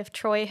down if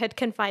Troy had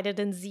confided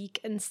in Zeke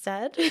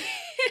instead.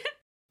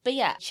 But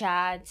yeah,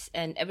 Chad's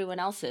and everyone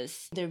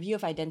else's, their view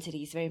of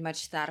identity is very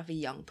much that of a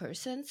young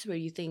person's, where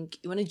you think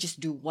you want to just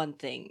do one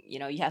thing. You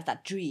know, you have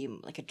that dream,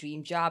 like a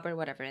dream job or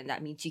whatever, and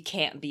that means you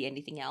can't be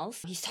anything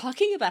else. He's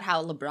talking about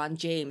how LeBron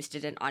James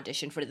did an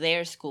audition for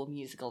their school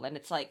musical, and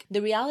it's like,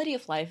 the reality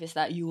of life is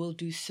that you will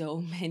do so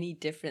many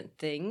different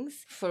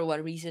things for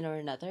one reason or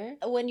another.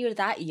 When you're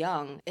that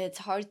young, it's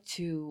hard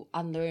to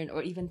unlearn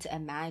or even to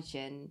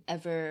imagine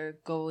ever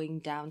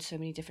going down so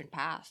many different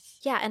paths.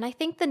 Yeah, and I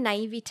think the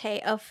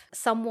naivete of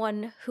someone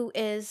who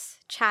is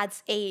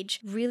Chad's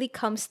age really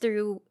comes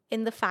through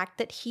in the fact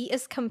that he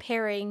is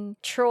comparing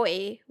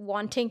Troy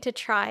wanting to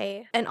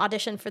try an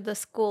audition for the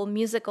school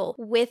musical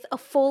with a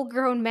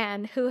full-grown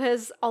man who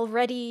has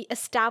already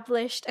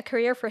established a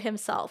career for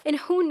himself. And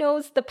who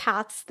knows the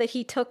paths that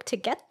he took to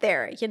get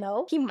there, you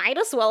know? He might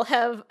as well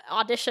have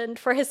auditioned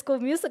for his school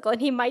musical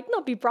and he might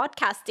not be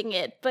broadcasting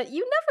it, but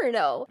you never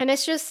know. And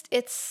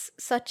it's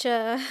such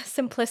a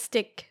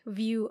simplistic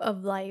view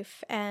of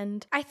life.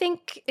 And I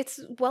think it's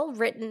well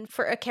written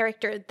for a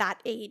character that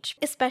age,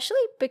 especially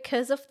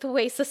because of the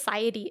way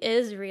society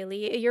is,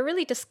 really. You're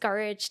really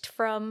discouraged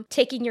from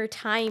taking your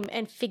time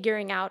and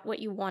figuring out what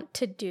you want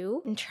to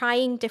do and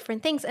trying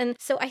different things. And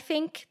so I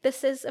think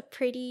this is a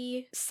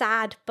pretty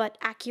sad but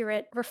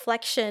accurate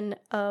reflection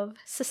of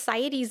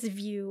society's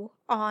view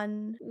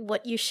on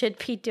what you should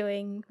be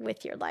doing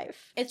with your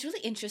life. It's really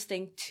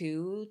interesting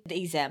too, the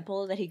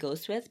example that he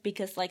goes with,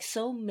 because like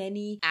so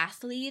many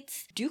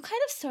athletes do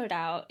kind of start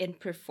out in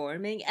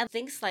performing, and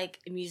things like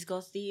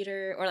musical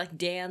theater or like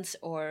dance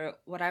or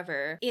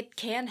whatever, it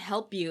can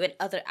help you in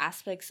other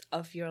aspects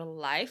of your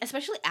life,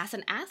 especially as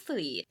an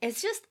athlete.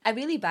 It's just, I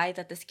really buy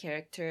that this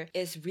character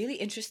is really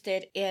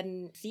interested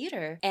in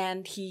theater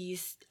and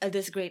he's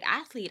this great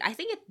athlete. I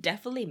think it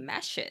definitely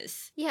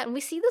meshes. Yeah, and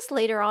we see this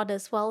later on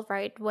as well,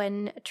 right?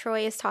 When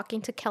Troy is talking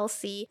to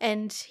Kelsey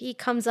and he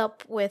comes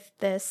up with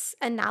this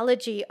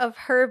analogy of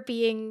her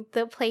being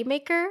the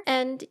playmaker,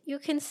 and you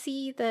can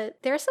see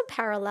that there are some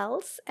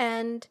parallels.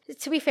 And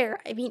to be fair,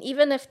 I mean,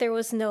 even if there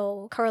was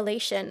no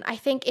correlation, I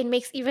think it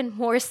makes even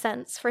more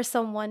sense for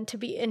someone to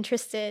be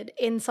interested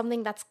in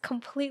something that's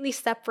completely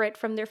separate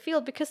from their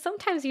field, because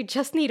sometimes you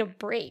just need a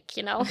break,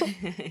 you know?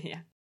 Yeah.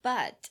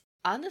 But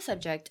on the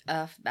subject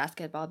of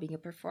basketball being a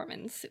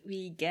performance,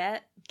 we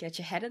get Your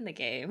Head in the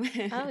Game.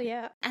 Oh,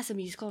 yeah. As a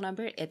musical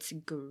number, it's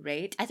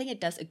great. I think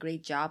it does a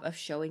great job of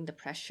showing the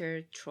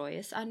pressure Troy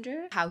is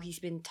under, how he's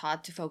been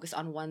taught to focus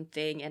on one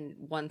thing and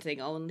one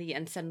thing only,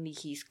 and suddenly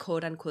he's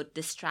quote-unquote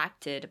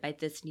distracted by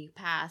this new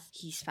path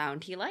he's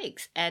found he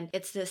likes. And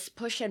it's this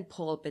push and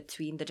pull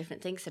between the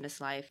different things in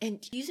his life.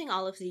 And using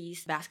all of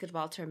these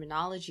basketball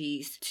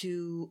terminologies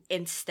to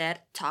instead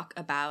talk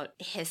about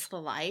his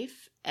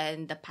life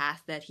and the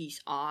path that he's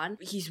on,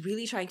 he's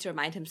really trying to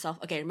remind himself,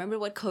 okay, remember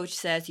what coach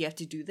says, you have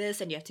to do this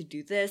and you have to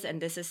do this,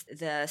 and this is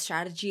the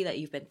strategy that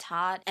you've been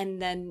taught.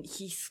 And then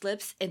he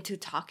slips into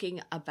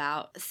talking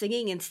about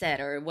singing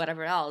instead or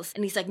whatever else,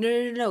 and he's like,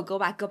 no, go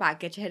back,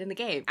 get your head in the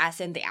game, as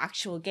in the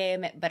actual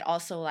game, but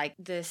also like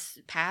this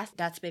path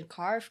that's been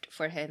carved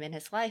for him in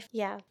his life.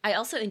 Yeah. I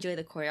also enjoy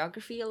the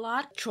choreography a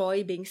lot.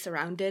 Troy being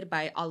surrounded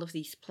by all of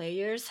these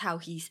players, how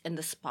he's in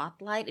the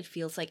spotlight, it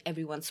feels like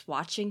everyone's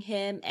watching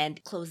him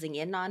and closing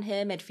in on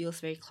him. It feels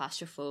very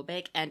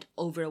claustrophobic and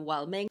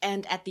overwhelming.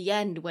 And at the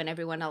end, when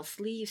everyone else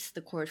leaves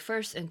the court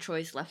first and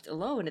Troy's left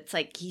alone, it's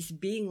like he's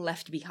being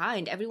left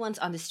behind. Everyone's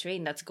on this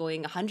train that's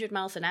going 100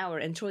 miles an hour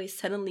and Troy's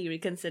suddenly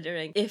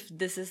reconsidering if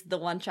this is the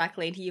one track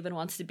lane he even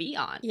wants to be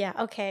on. Yeah,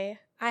 okay.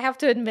 I have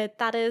to admit,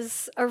 that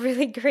is a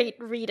really great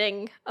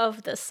reading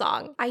of this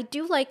song. I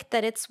do like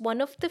that it's one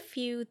of the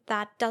few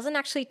that doesn't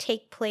actually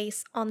take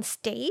place on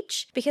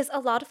stage, because a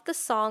lot of the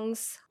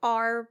songs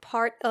are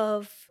part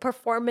of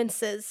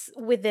performances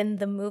within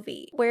the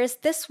movie. Whereas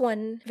this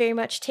one very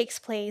much takes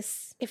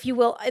place, if you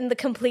will, in the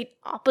complete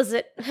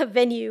opposite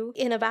venue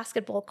in a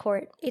basketball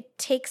court. It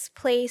takes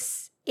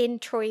place in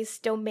Troy's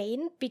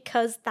domain,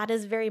 because that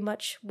is very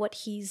much what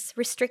he's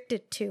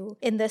restricted to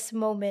in this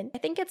moment. I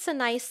think it's a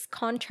nice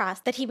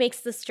contrast that he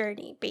makes this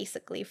journey,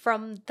 basically,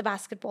 from the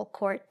basketball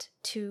court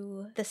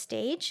to the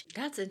stage.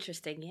 That's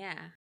interesting, yeah.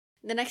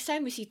 The next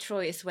time we see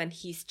Troy is when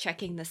he's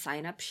checking the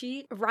sign-up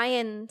sheet.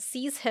 Ryan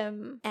sees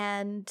him,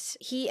 and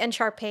he and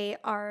Sharpay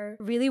are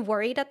really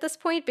worried at this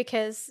point,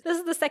 because this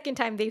is the second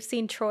time they've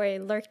seen Troy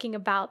lurking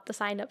about the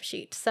sign-up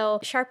sheet. So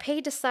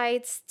Sharpay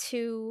decides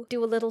to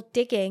do a little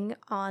digging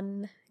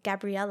on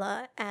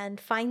Gabriella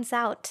and finds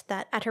out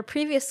that at her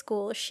previous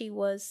school, she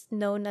was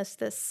known as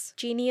this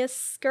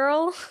genius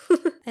girl,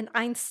 an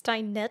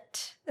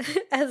Einsteinette,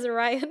 as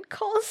Ryan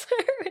calls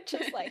her, which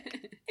is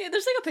like... Yeah,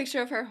 there's like a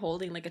picture of her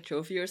holding like a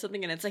trophy or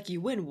something, and it's like,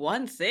 you win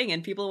one thing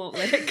and people won't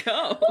let it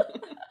go.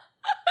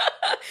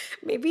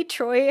 Maybe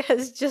Troy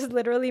has just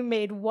literally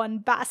made one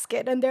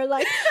basket and they're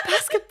like,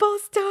 basketball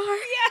star!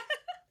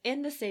 Yeah.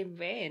 In the same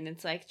vein,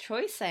 it's like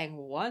Troy sang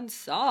one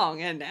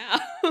song and now...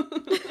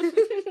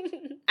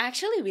 I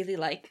actually really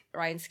like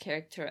Ryan's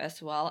character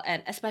as well,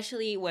 and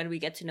especially when we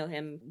get to know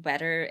him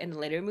better in the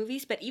later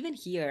movies, but even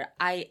here,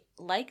 I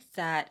like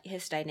that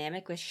his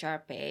dynamic with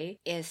Sharpay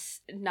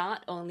is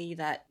not only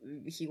that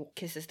he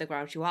kisses the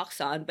ground she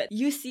walks on, but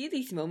you see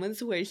these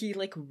moments where he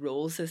like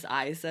rolls his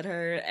eyes at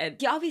her, and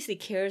he obviously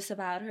cares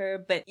about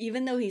her, but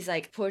even though he's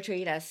like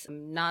portrayed as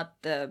not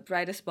the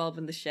brightest bulb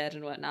in the shed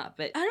and whatnot,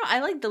 but I don't know, I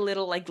like the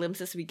little like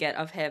glimpses we get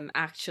of him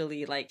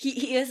actually, like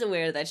he is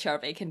aware that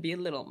Sharpay can be a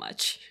little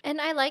much.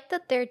 And I like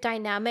that their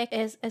dynamic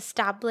is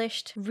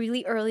established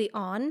really early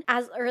on,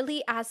 as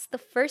early as the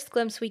first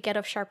glimpse we get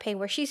of Sharpay,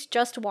 where she's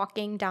just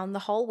walking down down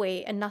the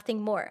hallway and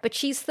nothing more. But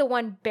she's the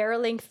one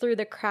barreling through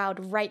the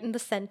crowd right in the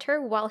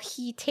center while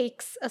he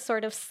takes a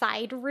sort of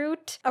side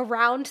route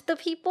around the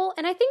people.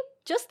 And I think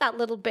just that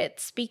little bit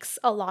speaks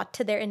a lot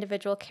to their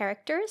individual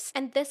characters.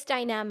 And this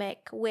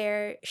dynamic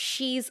where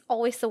she's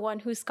always the one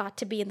who's got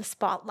to be in the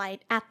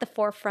spotlight at the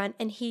forefront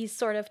and he's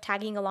sort of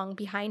tagging along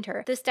behind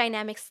her. This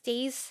dynamic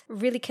stays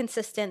really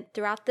consistent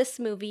throughout this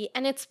movie,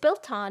 and it's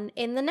built on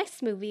in the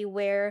next movie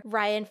where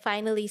Ryan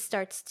finally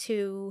starts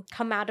to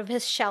come out of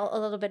his shell a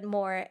little bit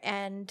more.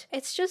 And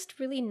it's just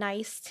really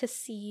nice to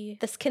see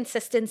this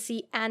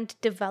consistency and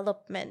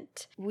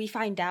development. We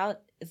find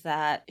out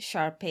that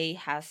Sharpay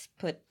has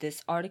put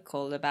this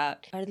article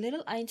about our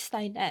little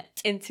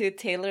Einsteinette into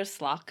Taylor's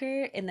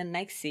locker in the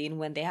next scene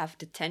when they have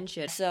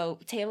detention. So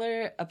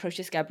Taylor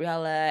approaches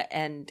Gabriella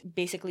and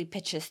basically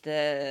pitches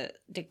the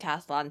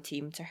decathlon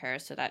team to her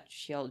so that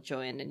she'll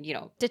join and,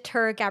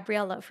 deter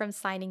Gabriella from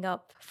signing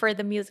up for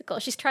the musical.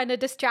 She's trying to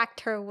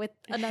distract her with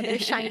another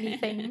shiny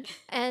thing.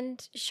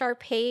 And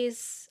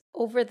Sharpay's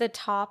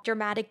over-the-top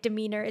dramatic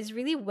demeanor is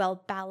really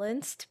well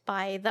balanced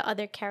by the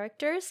other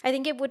characters. I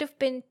think it would have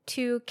been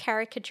too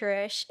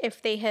caricaturish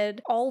if they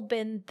had all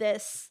been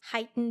this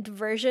heightened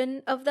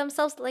version of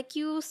themselves, like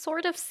you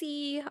sort of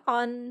see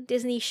on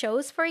Disney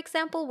shows, for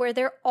example, where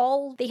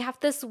they have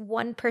this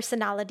one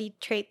personality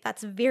trait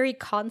that's very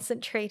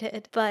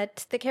concentrated,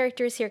 but the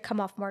characters here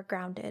come off more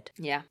grounded.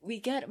 Yeah. We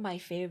get my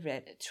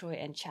favorite Troy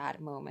and Chad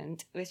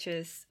moment, which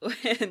is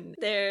when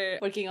they're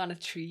working on a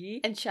tree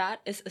and Chad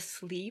is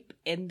asleep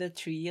in the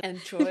tree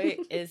and Troy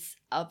is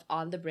up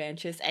on the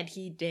branches and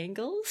he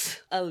dangles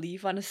a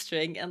leaf on a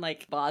string and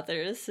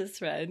bothers his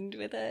friend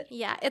with it.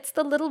 Yeah, it's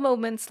the little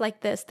moments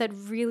like this that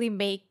really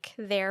make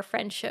their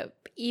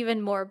friendship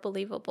even more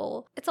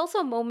believable. It's also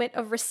a moment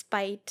of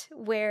respite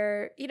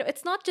where,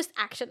 it's not just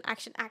action.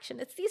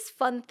 It's these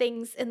fun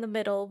things in the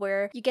middle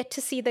where you get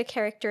to see the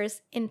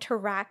characters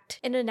interact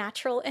in a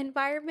natural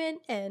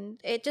environment, and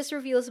it just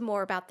reveals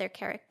more about their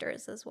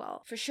characters as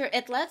well. For sure,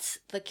 it lets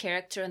the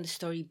character and the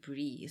story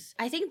breathe.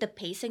 I think the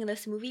pacing in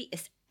this movie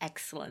is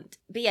excellent.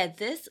 But yeah,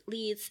 this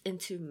leads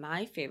into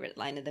my favorite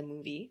line of the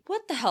movie.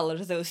 What the hell are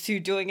those two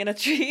doing in a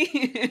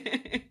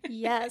tree?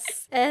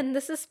 Yes. And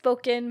this is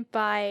spoken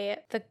by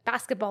the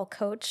basketball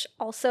coach,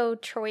 also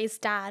Troy's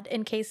dad,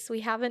 in case we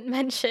haven't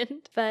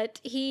mentioned.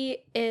 But he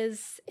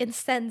is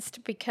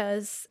incensed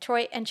because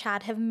Troy and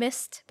Chad have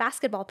missed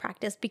basketball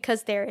practice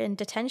because they're in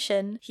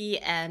detention. He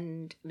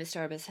and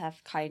Mr. Arbus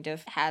have kind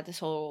of had this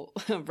whole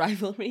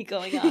rivalry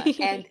going on.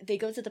 And they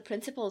go to the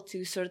principal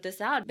to sort this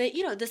out. But,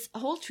 this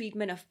whole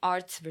treatment of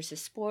arts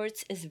versus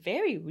sports is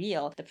very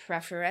real. The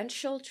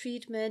preferential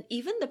treatment,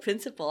 even the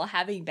principal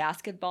having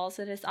basketballs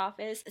in his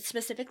office,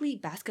 specifically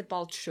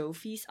basketball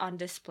trophies on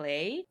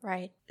display.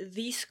 Right.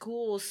 These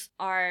schools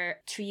are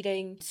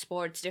treating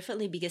sports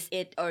differently because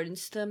it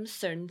earns them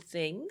certain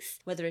things,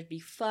 whether it be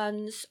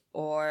funds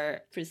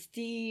or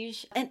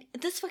prestige. And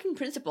this fucking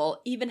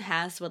principal even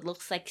has what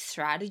looks like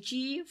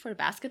strategy for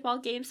basketball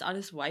games on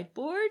his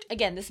whiteboard.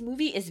 Again, this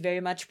movie is very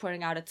much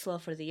pouring out its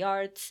love for the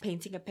arts,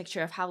 painting a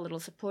picture of how little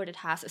support it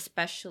has,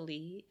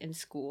 especially in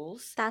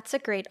schools. That's a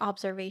great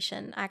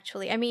observation,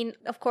 actually. I mean,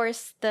 of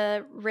course,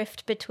 the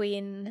rift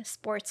between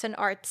sports and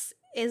arts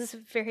is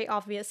very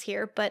obvious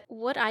here, but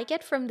what I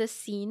get from this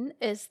scene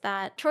is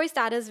that Troy's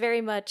dad is very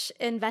much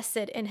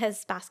invested in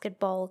his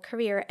basketball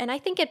career, and I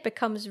think it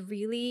becomes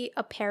really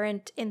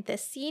apparent in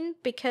this scene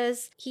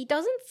because he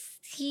doesn't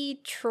see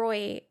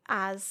Troy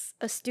as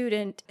a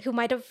student who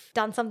might have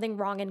done something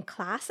wrong in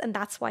class and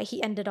that's why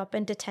he ended up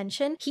in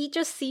detention. He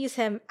just sees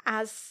him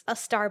as a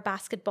star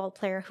basketball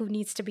player who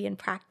needs to be in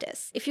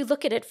practice. If you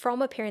look at it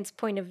from a parent's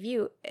point of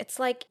view, it's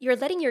like you're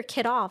letting your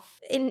kid off,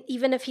 and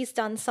even if he's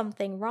done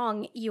something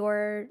wrong,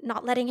 you're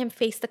not letting him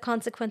face the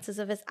consequences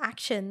of his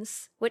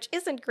actions, which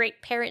isn't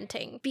great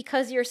parenting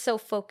because you're so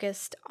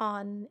focused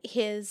on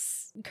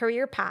his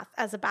career path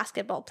as a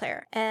basketball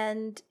player.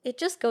 And it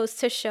just goes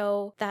to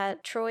show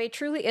that Troy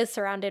truly is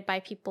surrounded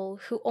by people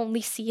who only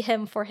see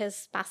him for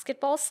his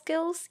basketball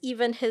skills,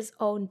 even his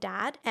own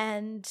dad.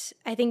 And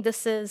I think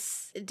this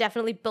is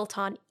definitely built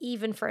on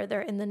even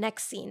further in the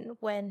next scene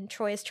when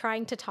Troy is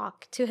trying to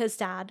talk to his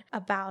dad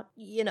about,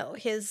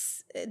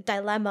 his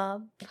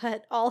dilemma,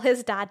 but all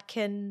his dad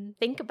can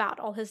think about,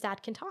 all his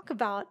dad can talk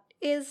about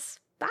is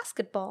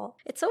basketball.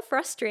 It's so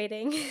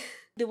frustrating.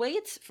 The way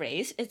it's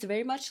phrased, it's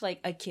very much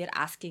like a kid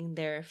asking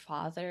their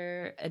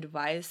father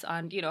advice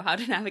on, how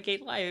to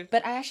navigate life.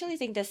 But I actually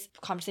think this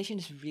conversation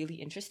is really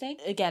interesting.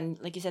 Again,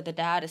 like you said, the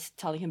dad is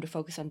telling him to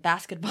focus on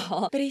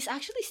basketball, but he's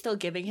actually still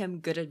giving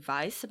him good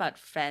advice about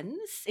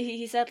friends.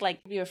 He said,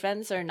 your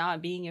friends are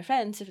not being your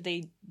friends if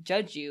they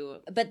judge you.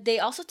 But they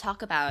also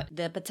talk about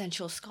the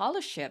potential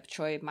scholarship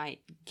Troy might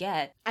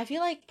get. I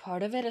feel like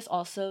part of it is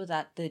also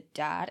that the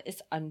dad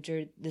is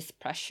under this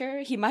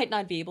pressure. He might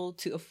not be able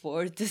to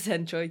afford to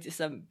send Troy to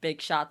some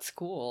big shot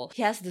school.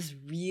 He has this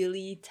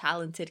really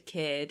talented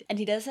kid and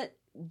he doesn't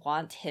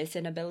want his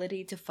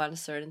inability to fund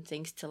certain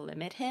things to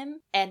limit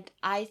him. And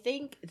I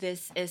think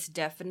this is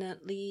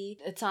definitely,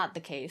 it's not the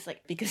case,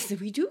 like, because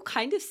we do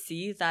kind of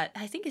see that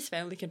I think his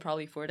family can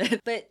probably afford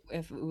it. But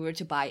if we were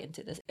to buy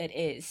into this, it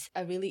is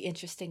a really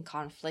interesting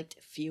conflict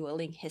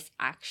fueling his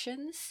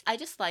actions. I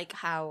just like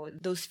how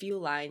those few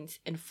lines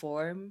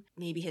inform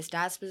maybe his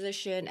dad's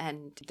position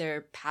and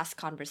their past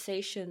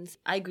conversations.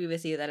 I agree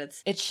with you that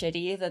it's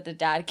shitty that the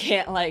dad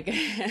can't like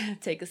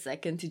take a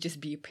second to just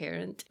be a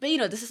parent. But you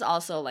know, this is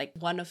also like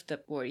one of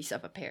the worries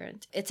of a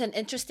parent. It's an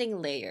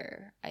interesting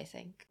layer, I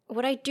think.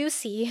 What I do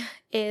see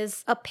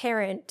is a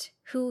parent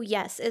who,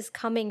 yes, is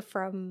coming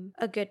from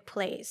a good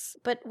place.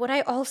 But what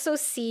I also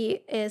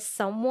see is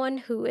someone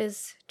who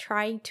is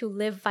trying to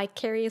live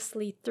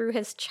vicariously through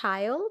his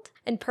child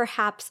and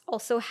perhaps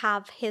also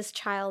have his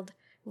child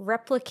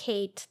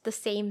replicate the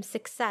same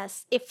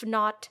success, if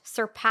not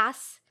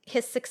surpass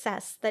his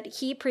success that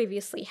he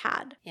previously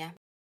had. Yeah.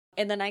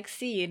 In the next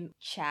scene,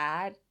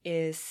 Chad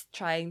is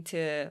trying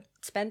to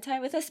spend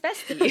time with his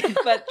bestie,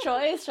 but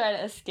Troy is trying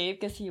to escape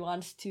because he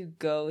wants to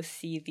go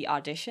see the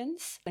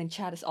auditions. And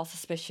Chad is all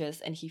suspicious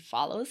and he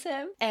follows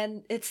him.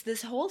 And it's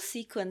this whole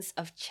sequence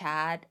of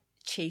Chad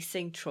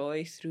chasing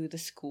Troy through the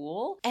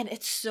school, and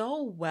it's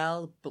so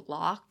well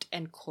blocked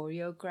and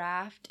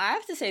choreographed. I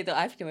have to say though,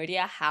 I have no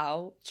idea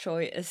how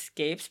Troy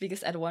escapes,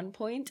 because at one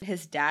point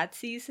his dad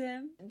sees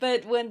him,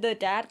 but when the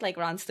dad like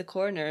rounds the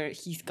corner,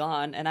 he's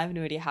gone, and I have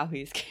no idea how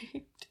he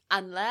escaped.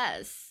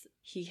 Unless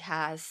he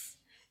has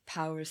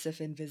powers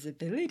of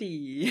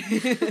invisibility.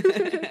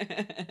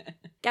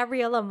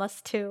 Gabriella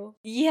must too.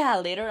 Yeah,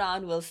 later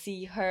on we'll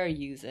see her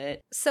use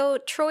it. So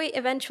Troy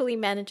eventually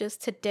manages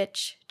to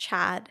ditch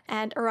Chad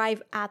and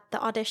arrive at the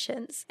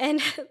auditions.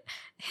 And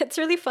it's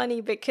really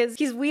funny because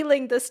he's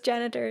wheeling this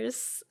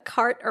janitor's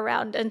cart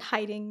around and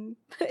hiding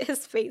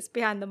his face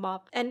behind the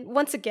mop. And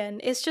once again,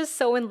 it's just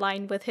so in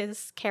line with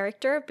his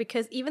character,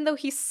 because even though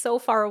he's so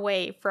far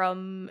away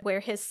from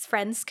where his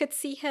friends could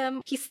see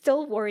him, he's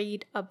still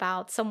worried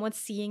about someone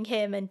seeing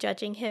him and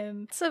judging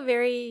him. It's a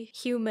very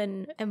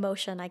human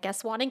emotion, I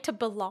guess, wanting to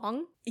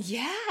belong.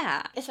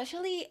 Yeah,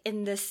 especially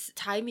in this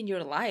time in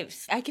your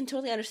lives. I can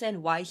totally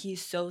understand why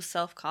he's so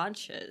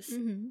self-conscious.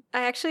 Mm-hmm.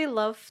 I actually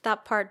love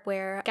that part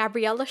where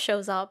Gabriella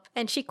shows up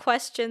and she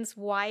questions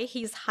why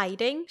he's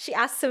hiding. She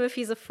asks him if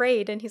he's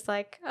afraid and he's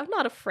like, I'm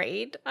not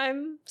afraid,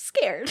 I'm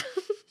scared.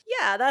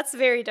 Yeah, that's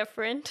very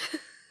different.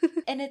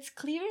 And it's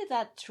clear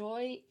that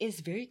Troy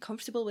is very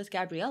comfortable with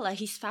Gabriella.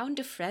 He's found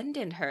a friend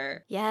in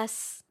her.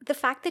 Yes. The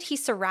fact that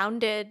he's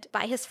surrounded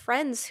by his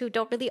friends who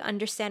don't really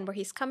understand where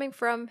he's coming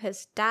from.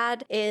 His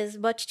dad is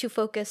much too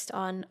focused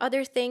on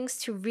other things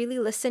to really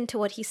listen to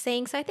what he's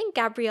saying. So I think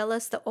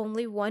Gabriella's the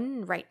only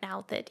one right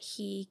now that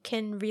he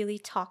can really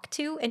talk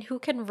to and who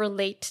can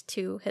relate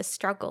to his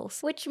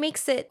struggles, which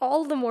makes it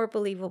all the more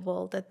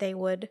believable that they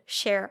would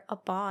share a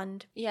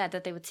bond. Yeah,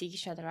 that they would seek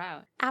each other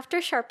out. After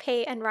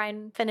Sharpay and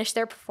Ryan finish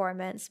their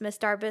performance, Miss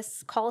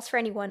Darbus calls for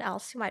anyone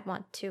else who might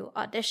want to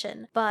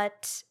audition.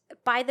 But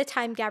by the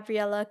time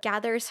Gabriella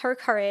gathers her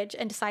courage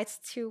and decides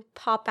to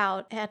pop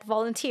out and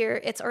volunteer,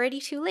 it's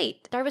already too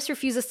late. Darbus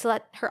refuses to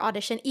let her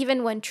audition,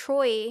 even when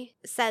Troy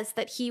says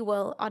that he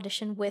will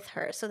audition with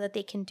her so that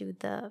they can do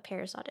the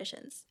pairs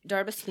auditions.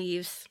 Darbus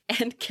leaves,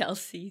 and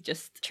Kelsey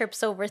just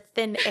trips over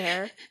thin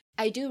air.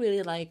 I do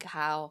really like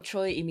how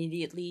Troy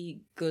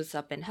immediately goes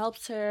up and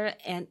helps her,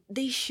 and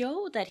they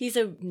show that he's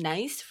a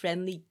nice,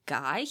 friendly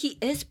guy. He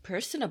is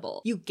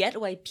personable. You get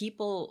why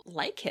people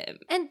like him.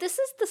 And this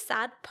is the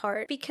sad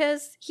part,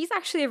 because he's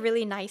actually a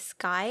really nice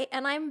guy,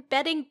 and I'm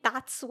betting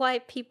that's why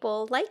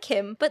people like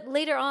him. But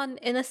later on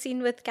in a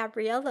scene with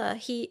Gabriella,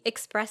 he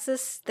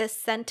expresses this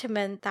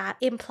sentiment that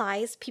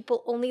implies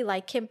people only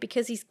like him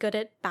because he's good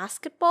at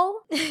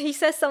basketball. He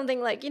says something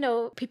like,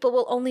 people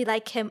will only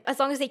like him as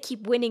long as they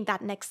keep winning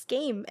that next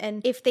game,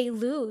 and if they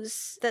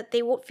lose, that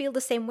they won't feel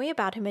the same way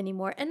about him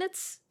anymore. And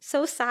it's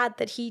so sad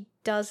that he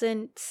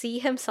doesn't see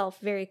himself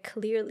very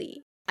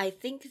clearly. I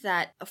think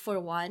that, for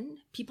one,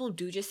 people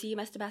do just see him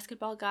as the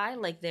basketball guy.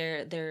 Like,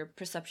 their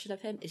perception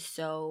of him is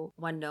so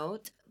one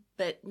note.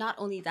 But not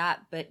only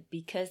that, but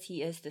because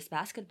he is this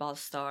basketball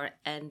star,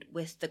 and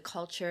with the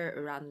culture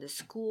around the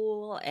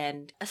school,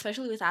 and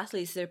especially with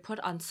athletes, they're put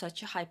on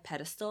such a high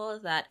pedestal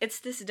that it's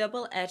this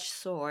double-edged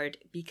sword.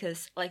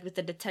 Because, like with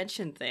the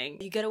detention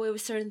thing, you get away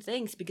with certain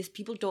things because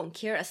people don't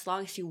care as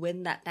long as you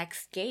win that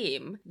next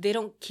game. They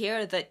don't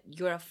care that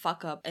you're a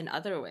fuck-up in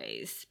other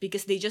ways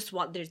because they just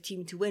want their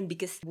team to win.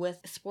 Because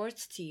with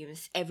sports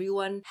teams,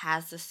 everyone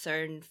has a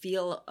certain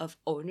feel of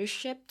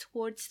ownership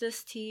towards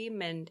this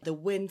team, and the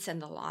wins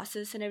and the losses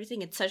and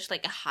everything. It's such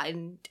like a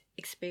heightened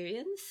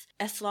experience.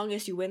 As long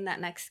as you win that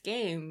next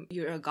game,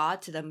 you're a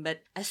god to them. But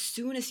as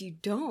soon as you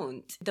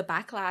don't, the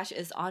backlash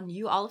is on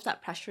you. All of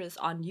that pressure is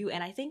on you.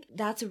 And I think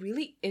that's a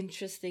really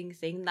interesting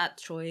thing that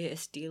Troy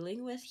is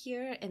dealing with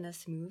here in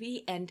this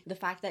movie. And the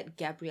fact that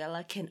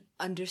Gabriella can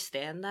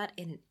understand that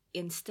in an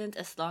instant,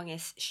 as long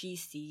as she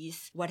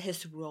sees what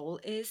his role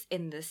is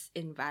in this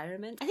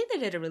environment. I think they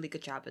did a really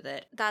good job with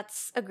it.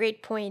 That's a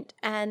great point.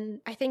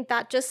 And I think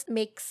that just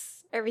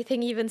makes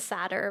everything even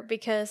sadder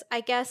because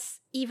I guess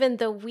even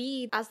though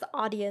we as the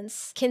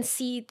audience can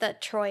see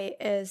that Troy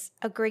is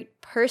a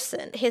great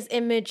person, his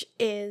image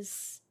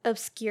is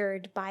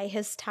obscured by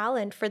his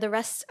talent for the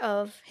rest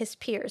of his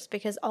peers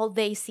because all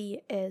they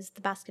see is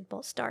the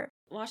basketball star.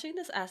 Watching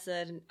this as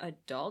an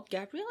adult,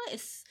 Gabriella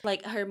is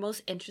like her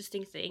most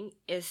interesting thing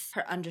is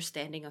her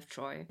understanding of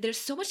Troy. There's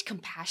so much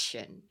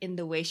compassion in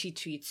the way she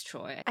treats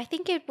Troy. I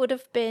think it would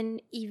have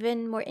been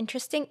even more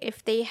interesting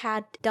if they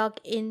had dug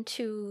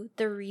into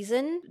the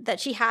reason that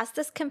she has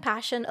this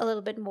compassion a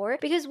little bit more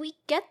because we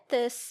get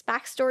this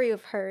backstory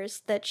of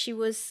hers that she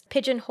was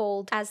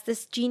pigeonholed as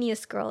this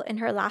genius girl in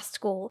her last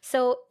school.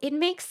 So it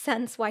makes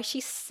sense why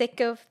she's sick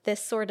of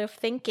this sort of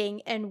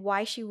thinking and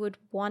why she would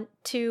want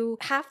to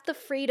have the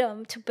freedom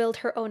to build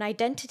her own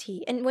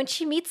identity. And when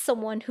she meets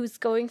someone who's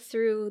going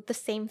through the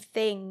same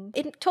thing,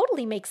 it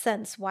totally makes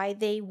sense why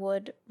they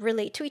would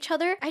relate to each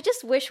other. I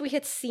just wish we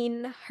had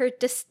seen her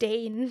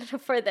disdain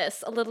for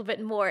this a little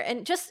bit more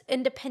and just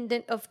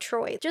independent of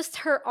Troy. Just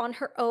her on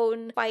her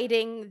own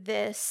fighting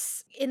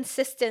this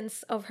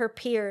insistence of her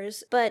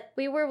peers. But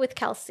we were with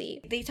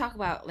Kelsey. They talk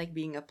about like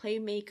being a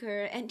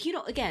playmaker. And you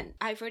know, again,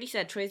 I've already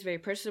said Troy's very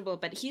personable,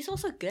 but he's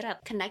also good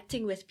at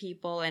connecting with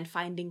people and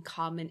finding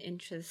common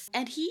interests.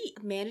 And he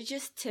manages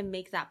to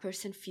make that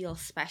person feel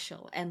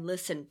special and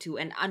listened to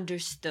and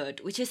understood,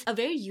 which is a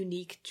very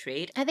unique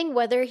trait. I think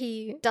whether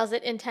he does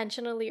it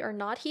intentionally or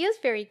not, he is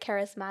very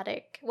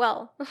charismatic.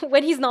 Well,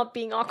 when he's not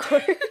being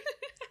awkward.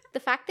 The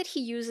fact that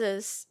he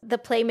uses the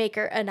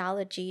playmaker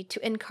analogy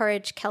to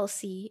encourage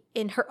Kelsey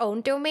in her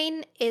own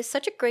domain is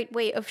such a great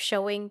way of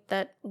showing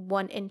that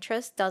one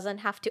interest doesn't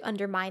have to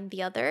undermine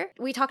the other.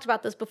 We talked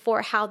about this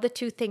before, how the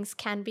two things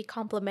can be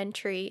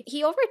complementary.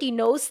 He already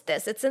knows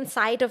this. It's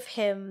inside of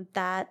him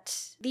that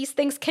these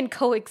things can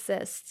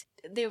coexist.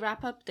 They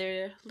wrap up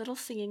their little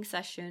singing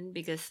session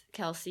because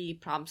Kelsey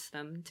prompts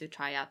them to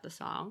try out the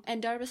song.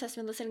 And Darbus has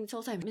been listening this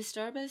whole time. Miss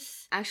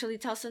Darbus actually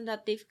tells them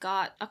that they've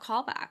got a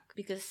callback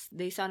because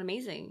they sound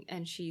amazing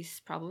and she's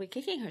probably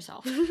kicking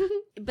herself.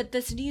 But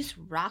this news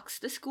rocks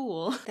the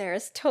school.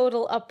 There's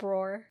total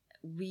uproar.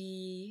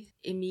 We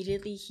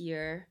immediately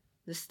hear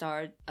the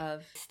start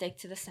of Stick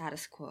to the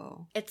Status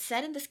Quo. It's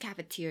set in this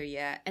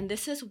cafeteria, and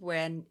this is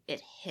when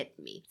it hit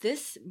me.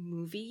 This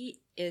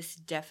movie is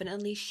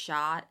definitely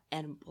shot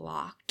and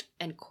blocked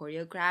and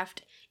choreographed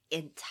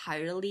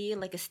entirely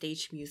like a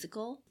stage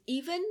musical.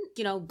 Even,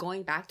 you know,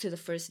 going back to the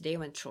first day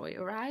when Troy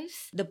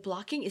arrives, the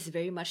blocking is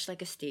very much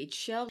like a stage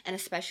show, and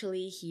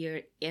especially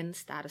here in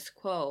Status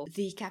Quo,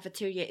 the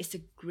cafeteria is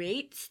a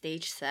great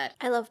stage set.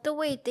 I love the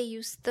way they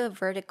use the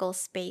vertical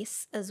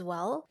space as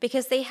well,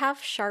 because they have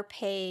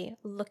Sharpay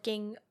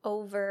looking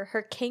over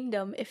her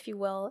kingdom, if you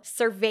will,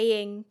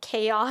 surveying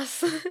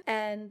chaos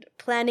and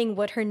planning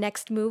what her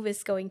next move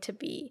is going to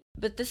be.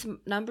 But this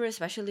number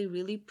especially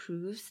really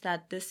proves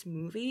that this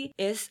movie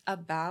is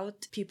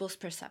about people's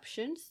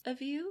perceptions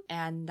of you,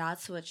 and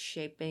that's what's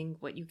shaping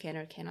what you can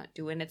or cannot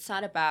do. And it's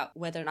not about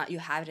whether or not you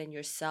have it in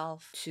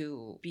yourself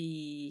to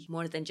be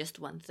more than just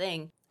one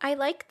thing. I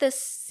like this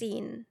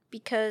scene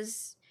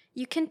because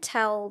you can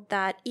tell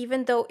that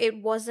even though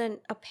it wasn't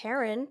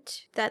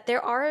apparent, that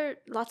there are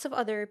lots of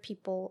other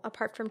people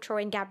apart from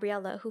Troy and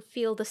Gabriella who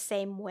feel the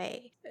same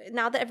way.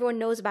 Now that everyone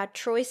knows about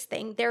Troy's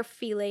thing, they're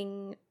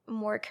feeling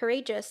more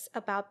courageous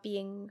about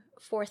being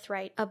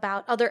forthright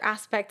about other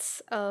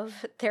aspects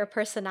of their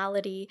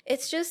personality.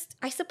 It's just,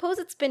 I suppose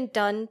it's been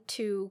done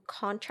to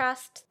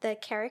contrast the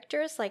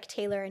characters like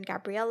Taylor and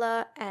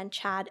Gabriella and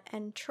Chad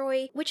and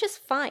Troy, which is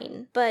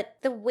fine. But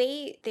the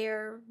way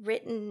they're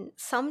written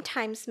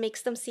sometimes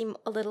makes them seem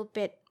a little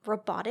bit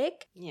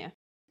robotic. Yeah.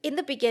 In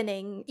the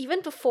beginning,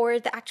 even before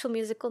the actual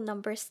musical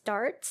number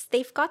starts,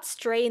 they've got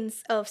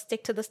strains of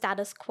Stick to the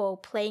Status Quo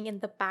playing in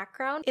the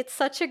background. It's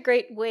such a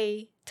great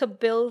way to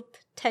build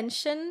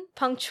tension,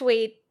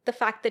 punctuate the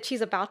fact that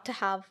she's about to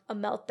have a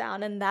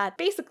meltdown and that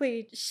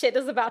basically shit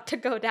is about to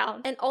go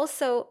down. And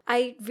also,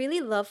 I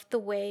really love the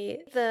way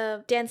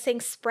the dancing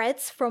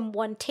spreads from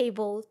one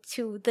table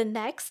to the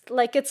next,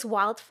 like it's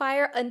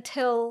wildfire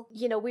until,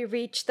 you know, we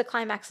reach the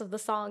climax of the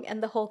song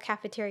and the whole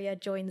cafeteria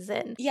joins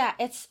in. Yeah,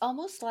 it's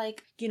almost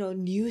like, you know,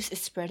 news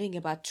is spreading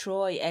about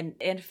Troy and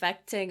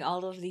infecting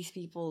all of these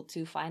people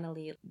to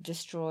finally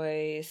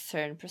destroy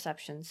certain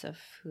perceptions of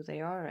who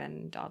they are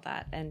and all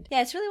that. And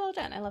yeah, it's really well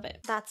done. I love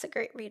it. That's a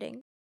great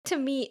reading. To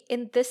me,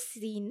 in this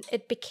scene,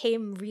 it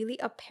became really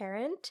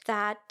apparent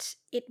that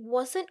it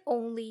wasn't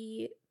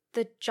only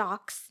the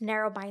jocks'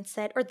 narrow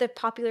mindset or the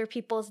popular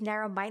people's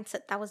narrow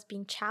mindset that was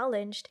being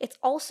challenged. It's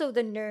also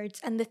the nerds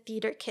and the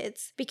theater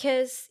kids,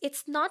 because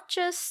it's not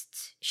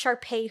just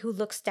Sharpay who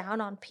looks down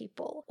on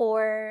people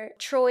or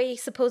Troy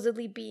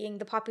supposedly being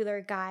the popular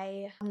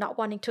guy, not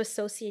wanting to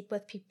associate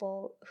with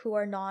people who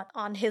are not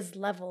on his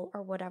level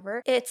or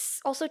whatever.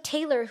 It's also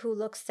Taylor who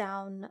looks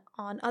down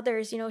on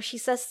others. You know, she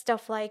says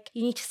stuff like,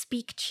 you need to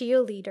speak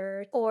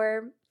cheerleader,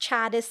 or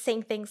Chad is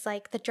saying things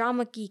like, the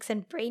drama geeks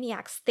and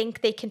brainiacs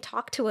think they can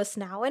talk to us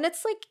now. And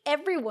it's like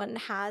everyone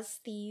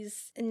has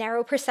these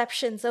narrow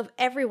perceptions of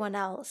everyone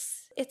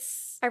else.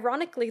 It's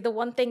ironically the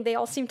one thing they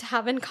all seem to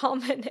have in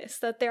common is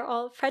that they're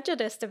all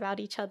prejudiced about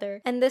each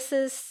other. And this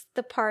is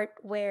the part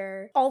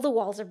where all the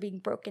walls are being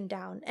broken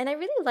down. And I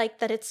really like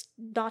that it's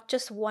not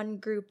just one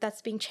group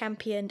that's being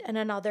championed and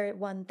another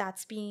one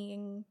that's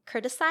being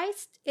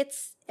criticized.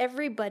 It's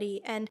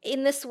everybody. And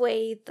in this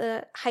way,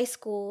 the high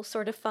school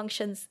sort of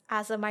functions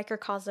as a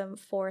microcosm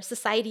for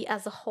society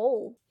as a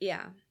whole.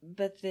 Yeah,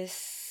 but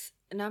this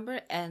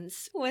number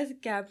ends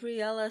with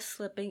Gabriella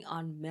slipping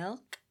on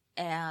milk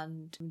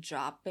and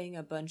dropping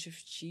a bunch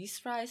of cheese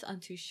fries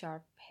onto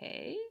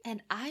Sharpay.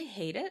 And I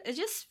hate it. It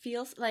just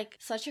feels like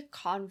such a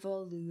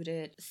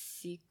convoluted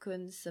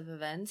sequence of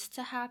events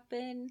to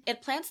happen.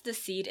 It plants the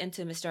seed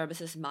into Miss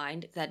Darbus's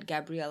mind that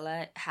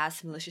Gabriella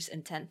has malicious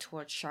intent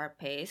towards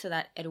Sharpay so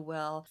that it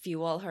will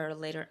fuel her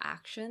later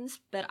actions,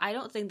 but I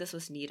don't think this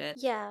was needed.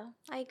 Yeah,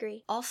 I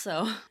agree.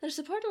 Also, there's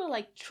a part where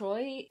like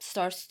Troy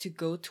starts to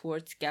go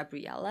towards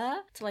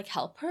Gabriella to like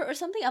help her or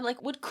something. I'm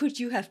like, what could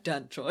you have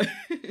done, Troy?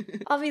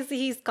 Obviously,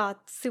 he's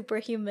got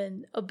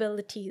superhuman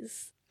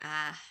abilities.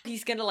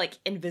 He's gonna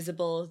like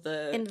Invisibilize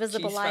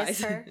cheese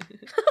fries. her.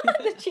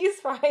 The cheese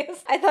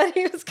fries. I thought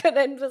he was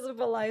gonna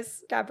invisibilize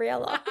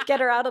Gabriella. Get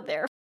her out of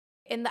there.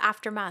 In the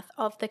aftermath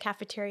of the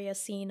cafeteria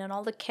scene and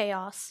all the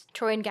chaos,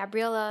 Troy and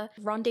Gabriella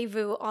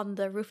rendezvous on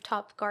the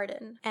rooftop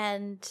garden.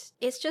 And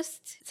it's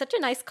just such a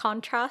nice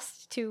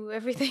contrast to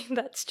everything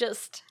that's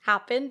just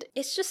happened.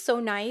 It's just so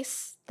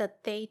nice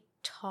that they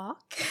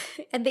talk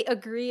and they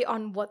agree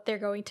on what they're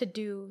going to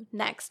do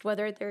next,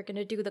 whether they're going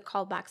to do the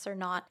callbacks or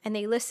not. And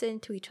they listen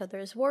to each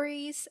other's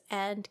worries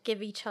and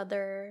give each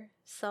other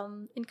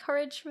some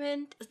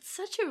encouragement. It's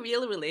such a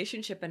real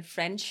relationship and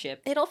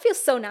friendship. It all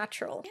feels so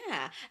natural.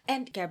 Yeah.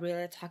 And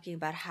Gabriella talking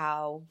about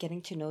how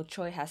getting to know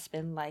Troy has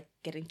been like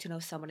getting to know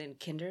someone in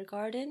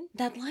kindergarten.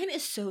 That line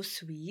is so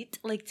sweet.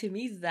 Like, to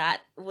me,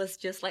 that was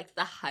just like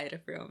the height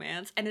of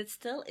romance. And it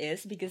still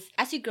is, because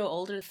as you grow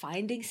older,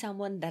 finding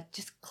someone that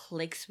just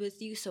clicks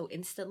with you so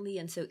instantly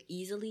and so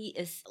easily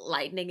is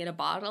lightning in a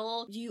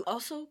bottle. You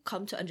also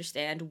come to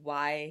understand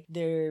why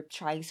they're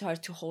trying so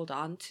hard to hold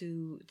on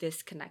to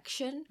this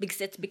connection, because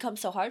it's become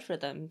so hard for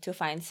them to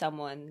find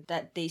someone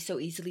that they so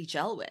easily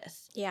gel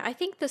with. Yeah, I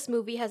think this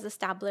movie has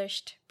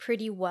established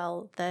pretty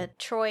well that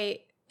Troy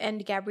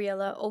and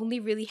Gabriella only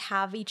really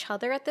have each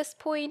other at this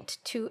point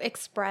to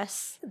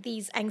express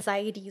these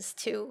anxieties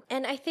to.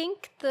 And I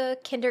think the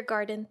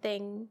kindergarten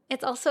thing,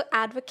 it's also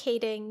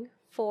advocating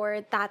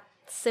for that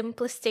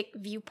simplistic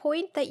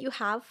viewpoint that you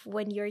have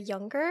when you're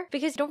younger,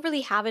 because you don't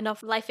really have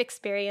enough life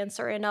experience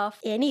or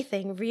enough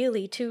anything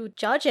really to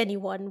judge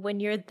anyone when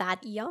you're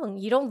that young.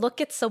 You don't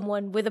look at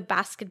someone with a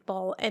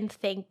basketball and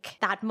think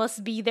that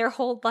must be their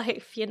whole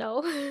life, you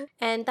know?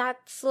 And that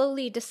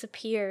slowly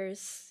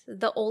disappears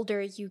the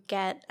older you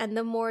get and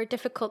the more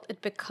difficult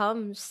it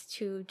becomes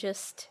to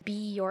just be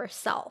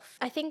yourself.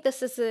 I think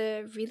this is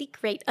a really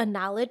great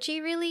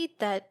analogy, really,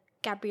 that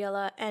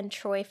Gabriella and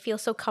Troy feel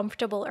so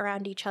comfortable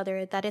around each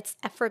other that it's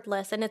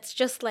effortless and it's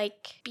just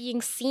like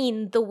being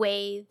seen the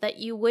way that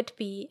you would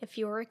be if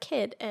you were a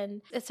kid.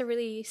 And it's a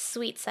really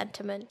sweet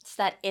sentiment. It's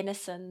that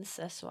innocence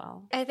as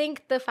well. I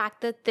think the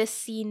fact that this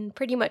scene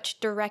pretty much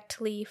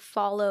directly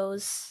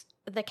follows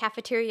the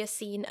cafeteria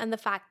scene and the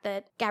fact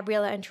that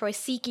Gabriella and Troy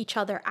seek each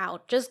other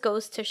out just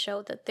goes to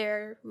show that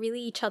they're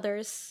really each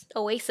other's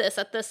oasis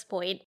at this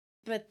point.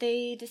 But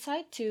they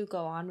decide to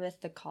go on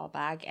with the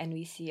callback, and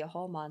we see a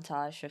whole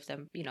montage of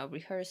them,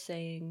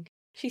 rehearsing.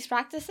 She's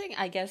practicing,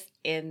 I guess,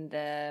 in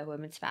the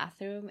women's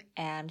bathroom,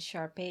 and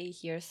Sharpay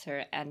hears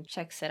her and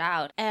checks it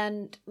out.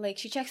 And,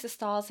 she checks the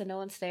stalls and no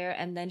one's there,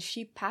 and then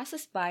she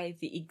passes by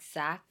the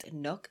exact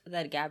nook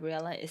that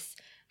Gabriella is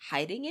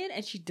hiding in,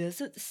 and she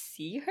doesn't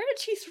see her.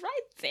 She's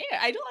right there.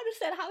 I don't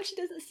understand how she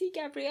doesn't see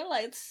Gabriella.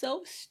 It's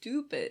so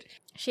stupid.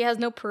 She has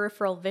no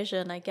peripheral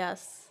vision, I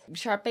guess.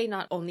 Sharpay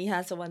not only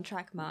has a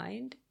one-track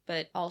mind,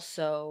 but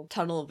also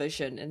tunnel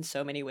vision in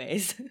so many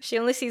ways. She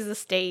only sees the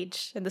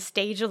stage, and the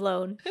stage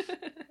alone.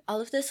 All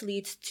of this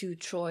leads to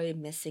Troy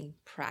missing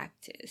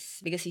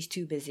practice because he's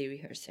too busy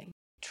rehearsing.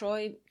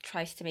 Troy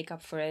tries to make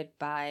up for it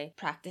by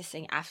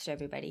practicing after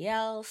everybody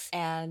else,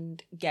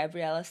 and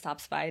Gabriella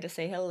stops by to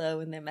say hello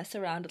and they mess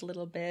around a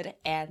little bit,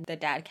 and the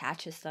dad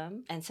catches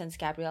them and sends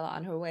Gabriella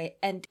on her way.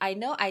 And I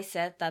know I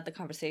said that the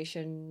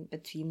conversation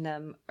between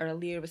them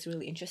earlier was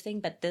really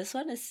interesting, but this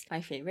one is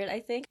my favorite, I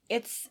think.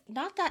 It's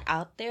not that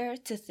out there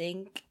to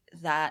think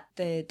that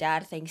the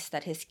dad thinks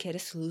that his kid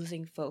is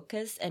losing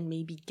focus and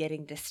maybe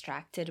getting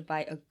distracted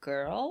by a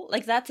girl.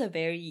 That's a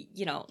very,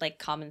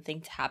 common thing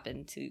to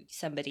happen to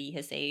somebody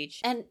his age.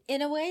 And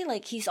in a way,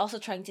 he's also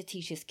trying to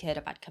teach his kid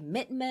about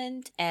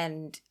commitment,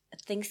 and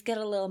things get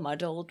a little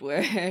muddled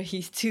where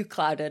he's too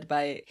clouded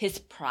by his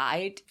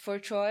pride for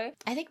Troy.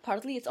 I think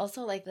partly it's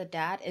also the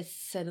dad is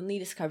suddenly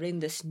discovering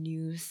this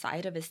new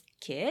side of his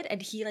kid,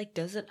 and he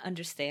doesn't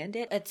understand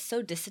it. It's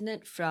so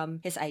dissonant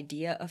from his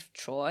idea of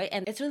Troy,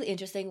 and it's really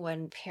interesting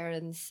when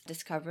parents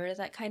discover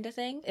that kind of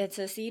thing. It's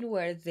a scene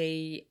where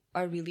they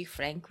are really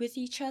frank with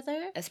each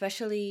other,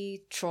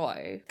 especially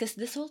Troy. Because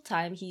this whole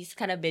time he's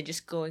kind of been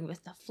just going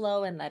with the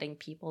flow and letting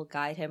people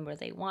guide him where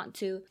they want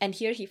to. And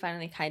here he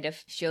finally kind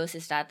of shows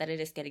his dad that it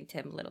is getting to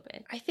him a little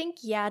bit. I think,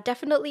 yeah,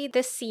 definitely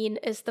this scene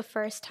is the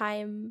first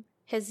time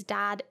his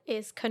dad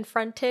is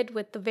confronted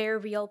with the very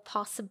real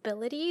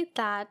possibility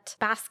that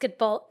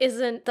basketball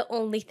isn't the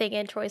only thing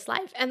in Troy's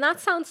life. And that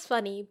sounds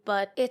funny,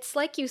 but it's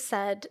like you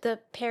said, the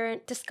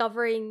parent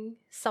discovering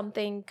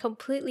something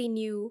completely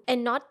new.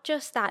 And not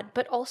just that,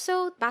 but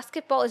also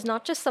basketball is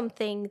not just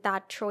something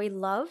that Troy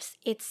loves,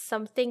 it's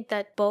something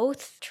that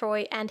both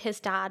Troy and his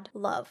dad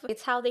love.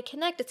 It's how they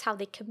connect, it's how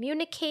they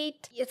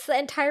communicate, it's the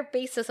entire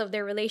basis of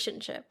their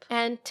relationship.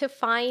 And to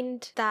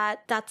find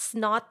that that's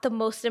not the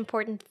most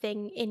important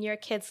thing in your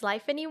kid's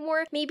life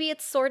anymore, maybe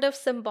it's sort of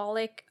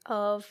symbolic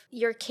of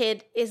your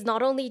kid is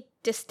not only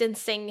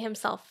distancing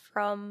himself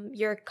from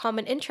your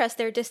common interest,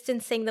 they're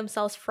distancing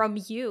themselves from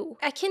you.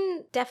 I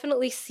can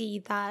definitely see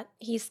that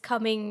he's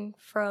coming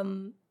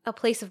from a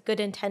place of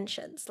good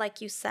intentions, like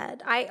you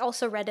said. I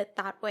also read it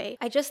that way.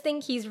 I just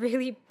think he's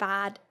really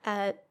bad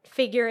at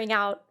figuring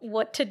out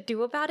what to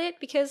do about it,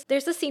 because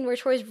there's a scene where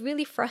Troy's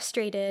really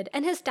frustrated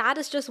and his dad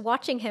is just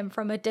watching him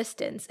from a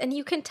distance, and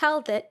you can tell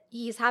that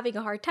he's having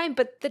a hard time,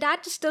 but the dad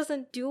just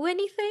doesn't do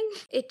anything.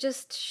 It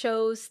just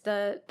shows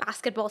the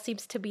basketball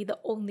seems to be the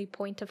only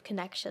point of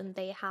connection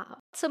they have.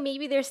 So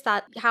maybe there's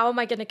that, how am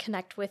I going to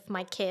connect with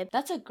my kid?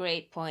 That's a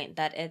great point,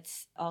 that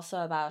it's also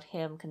about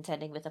him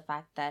contending with the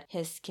fact that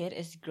his kid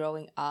is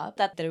growing up,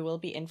 that there will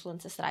be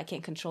influences that I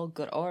can't control,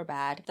 good or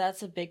bad.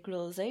 That's a big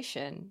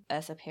realization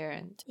as a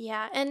parent.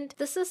 Yeah, and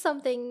this is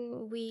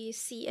something we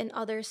see in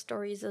other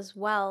stories as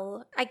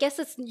well. I guess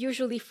it's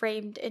usually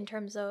framed in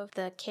terms of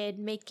the kid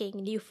making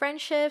new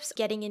friendships,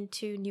 getting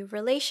into new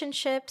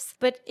relationships,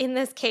 but in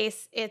this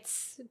case,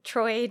 it's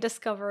Troy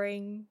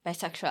discovering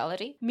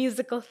Bisexuality?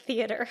 musical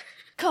theater.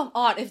 Come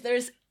on, if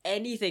there's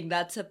anything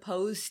that's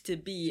supposed to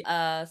be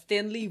a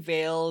thinly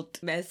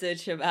veiled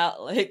message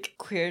about like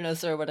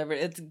queerness or whatever,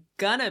 it's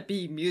gonna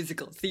be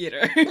musical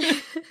theater.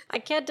 I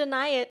can't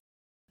deny it.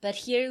 But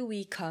here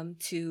we come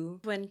to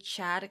when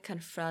Chad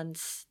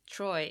confronts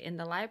Troy in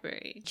the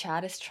library.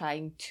 Chad is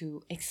trying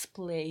to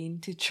explain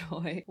to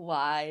Troy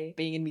why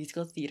being in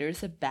musical theater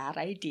is a bad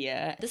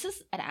idea. This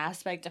is an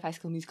aspect of High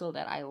School Musical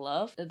that I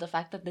love. The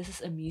fact that this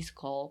is a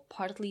musical,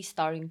 partly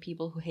starring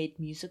people who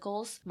hate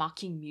musicals,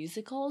 mocking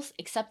musicals,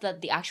 except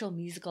that the actual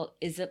musical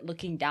isn't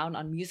looking down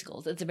on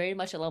musicals. It's very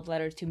much a love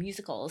letter to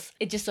musicals.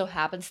 It just so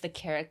happens the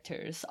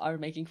characters are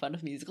making fun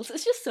of musicals.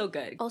 It's just so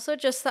good. Also,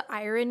 just the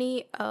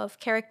irony of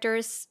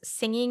characters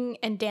singing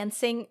and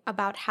dancing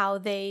about how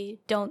they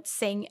don't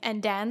sing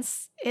and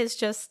dance is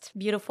just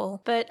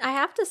beautiful. But I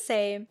have to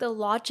say, the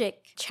logic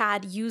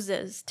Chad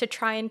uses to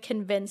try and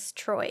convince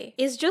Troy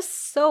is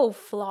just so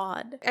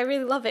flawed. I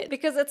really love it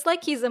because it's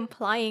like he's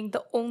implying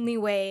the only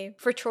way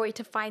for Troy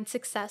to find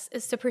success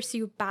is to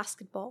pursue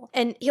basketball.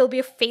 And he'll be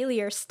a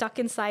failure stuck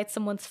inside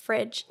someone's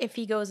fridge if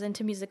he goes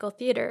into musical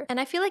theater. And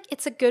I feel like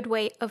it's a good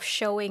way of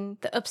showing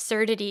the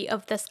absurdity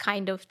of this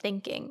kind of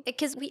thinking.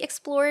 Because we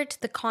explored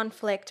the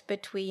conflict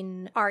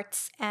between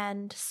arts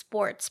and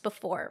sports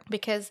before,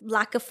 because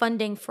lack of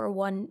funding for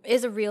one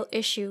is a real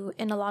issue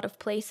in a lot of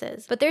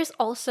places. But there's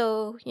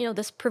also,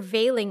 this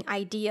prevailing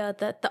idea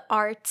that the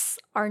arts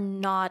are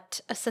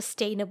not a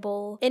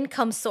sustainable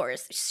income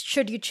source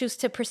should you choose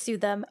to pursue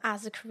them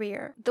as a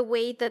career. The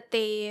way that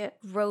they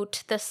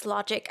wrote this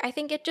logic, I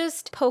think it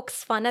just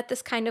pokes fun at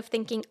this kind of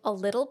thinking a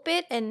little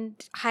bit and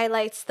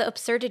highlights the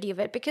absurdity of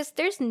it, because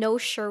there's no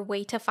sure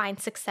way to find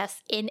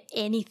success in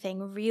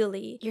anything,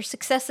 really. Your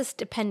success is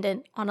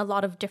dependent on a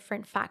lot of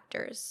different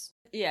factors.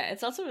 Yeah,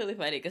 it's also really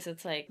funny because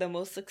it's like the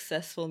most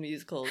successful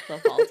musical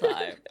of all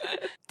time.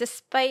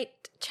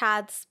 Despite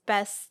Chad's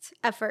best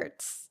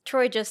efforts,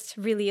 Troy just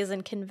really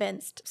isn't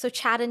convinced. So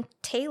Chad and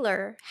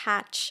Taylor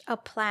hatch a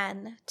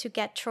plan to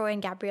get Troy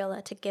and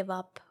Gabriella to give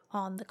up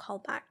on the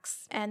callbacks.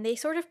 And they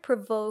sort of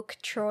provoke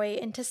Troy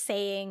into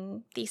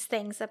saying these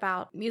things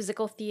about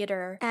musical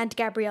theater and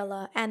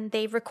Gabriella, and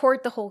they record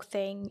the whole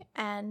thing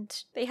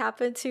and they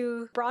happen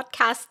to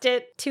broadcast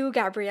it to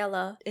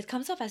Gabriella. It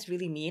comes off as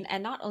really mean,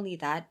 and not only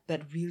that,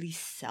 but really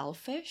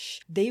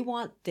selfish. They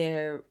want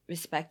their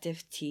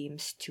respective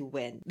teams to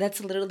win.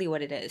 That's literally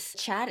what it is.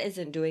 Chad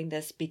isn't doing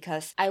this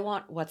because I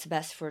want what's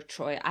best for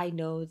Troy. I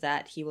know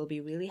that he will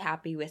be really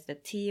happy with the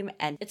team,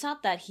 and it's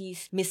not that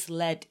he's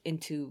misled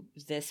into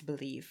this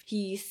belief.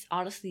 He's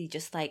honestly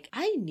just like,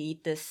 I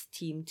need this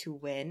team to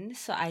win,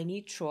 so I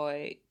need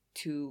Troy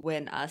to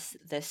win us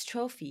this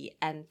trophy.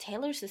 And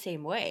Taylor's the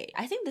same way.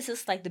 I think this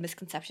is like the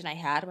misconception I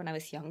had when I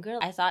was younger.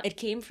 I thought it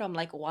came from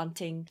like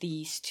wanting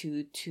these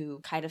two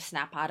to kind of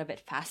snap out of it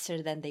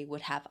faster than they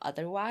would have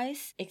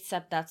otherwise,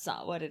 except that's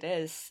not what it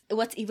is.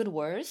 What's even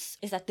worse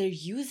is that they're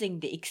using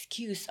the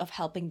excuse of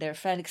helping their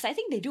friend, because I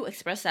think they do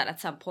express that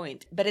at some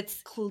point, but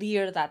it's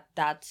clear that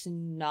that's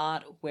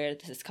not where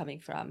this is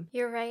coming from.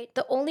 You're right.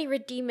 The only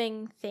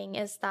redeeming thing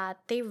is that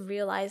they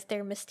realize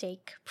their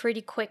mistake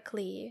pretty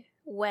quickly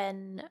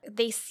when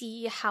they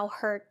see how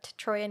hurt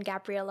Troy and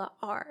Gabriella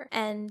are.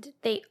 And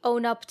they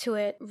own up to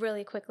it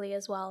really quickly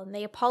as well. And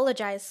they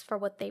apologize for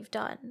what they've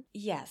done.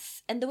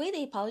 Yes. And the way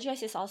they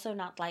apologize is also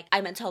not like,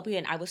 I meant to help you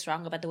and I was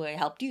wrong about the way I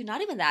helped you.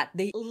 Not even that.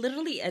 They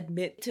literally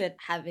admit to it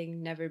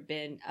having never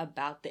been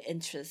about the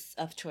interests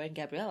of Troy and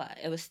Gabriella.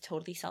 It was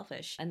totally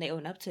selfish. And they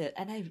own up to it.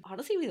 And I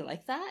honestly really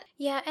like that.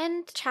 Yeah,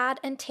 and Chad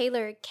and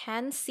Taylor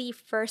can see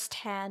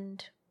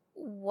firsthand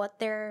what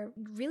their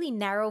really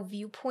narrow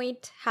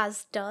viewpoint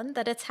has done,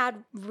 that it's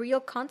had real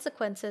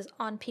consequences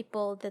on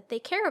people that they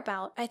care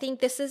about. I think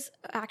this is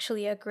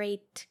actually a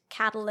great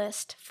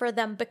catalyst for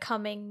them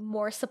becoming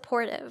more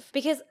supportive,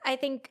 because I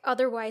think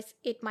otherwise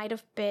it might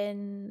have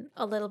been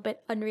a little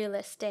bit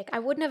unrealistic. I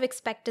wouldn't have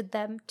expected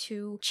them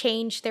to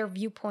change their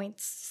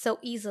viewpoints so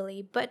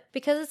easily, but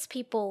because it's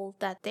people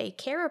that they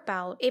care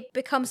about, it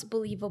becomes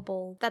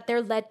believable that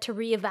they're led to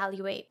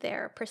reevaluate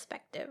their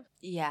perspective.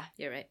 Yeah,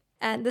 you're right.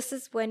 And this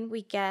is when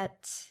we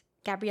get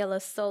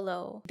Gabriella's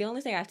solo. The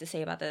only thing I have to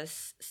say about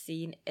this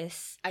scene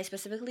is I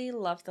specifically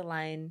love the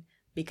line,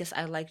 because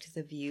I liked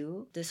the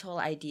view. This whole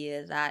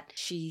idea that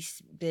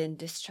she's been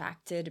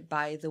distracted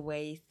by the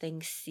way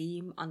things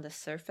seem on the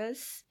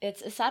surface.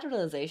 It's a sad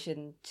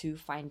realization to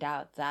find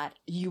out that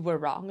you were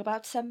wrong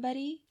about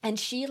somebody. And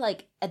she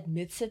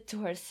admits it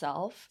to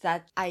herself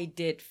that I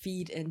did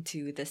feed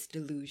into this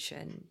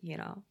delusion, you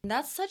know? And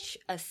that's such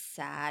a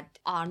sad,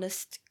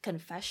 honest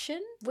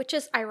confession. Which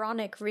is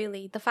ironic,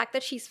 really. The fact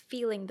that she's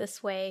feeling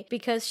this way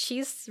because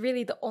she's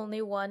really the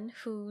only one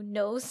who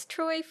knows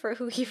Troy for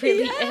who he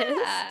really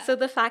is. So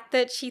the fact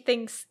that she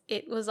thinks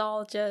it was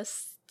all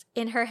just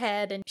in her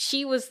head and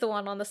she was the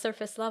one on the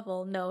surface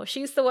level. No,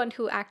 she's the one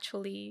who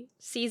actually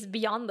sees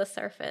beyond the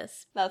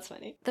surface. That's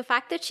funny. The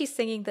fact that she's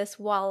singing this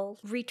while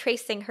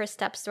retracing her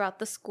steps throughout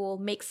the school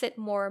makes it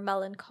more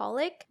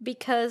melancholic,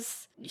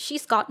 because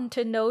she's gotten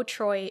to know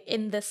Troy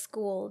in this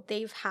school.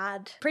 They've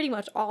had pretty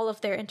much all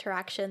of their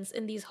interactions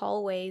in these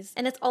hallways,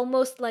 and it's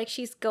almost like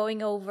she's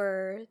going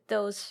over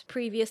those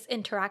previous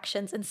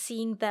interactions and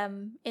seeing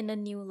them in a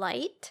new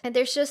light. And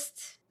there's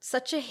just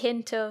such a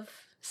hint of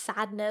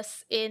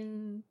sadness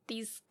in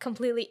these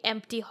completely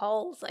empty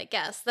halls, I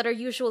guess, that are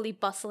usually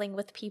bustling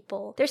with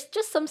people. There's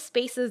just some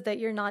spaces that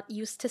you're not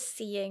used to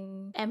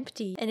seeing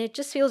empty, and it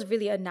just feels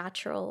really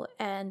unnatural.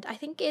 And I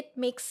think it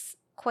makes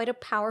quite a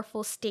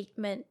powerful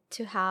statement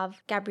to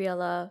have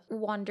Gabriella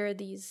wander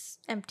these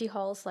empty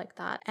halls like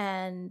that.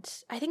 And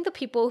I think the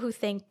people who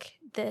think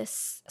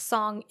this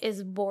song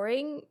is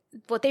boring,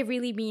 what they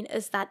really mean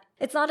is that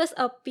it's not as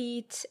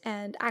upbeat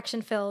and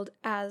action-filled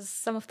as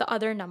some of the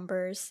other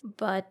numbers,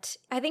 but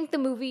I think the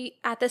movie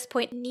at this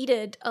point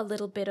needed a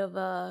little bit of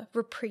a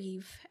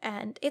reprieve,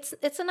 and it's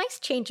a nice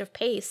change of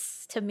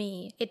pace to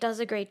me. It does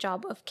a great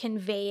job of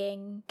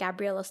conveying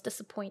Gabriella's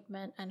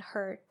disappointment and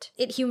hurt.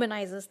 It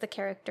humanizes the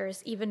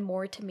characters even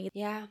more to me.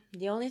 Yeah,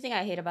 the only thing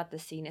I hate about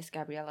this scene is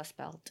Gabriella's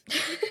belt.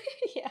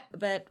 Yeah.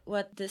 But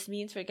what this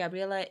means for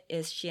Gabriella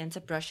is she ends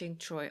up brushing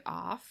Troy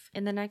off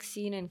in the next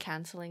scene and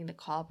canceling the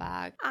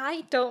callback.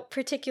 I don't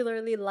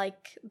particularly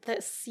like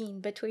this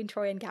scene between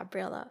Troy and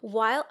Gabriella.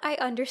 While I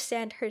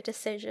understand her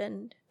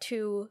decision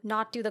to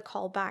not do the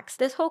callbacks,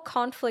 this whole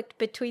conflict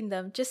between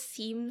them just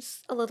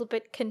seems a little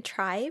bit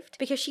contrived,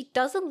 because she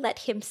doesn't let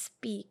him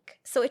speak.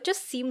 So it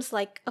just seems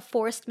like a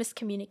forced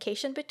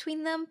miscommunication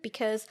between them,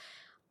 because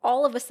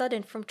all of a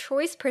sudden, from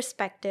Troy's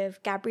perspective,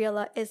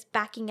 Gabriella is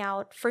backing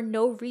out for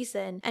no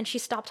reason, and she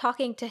stopped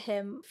talking to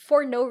him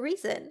for no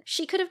reason.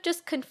 She could have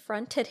just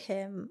confronted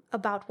him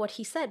about what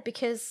he said,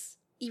 because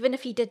even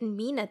if he didn't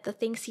mean it, the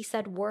things he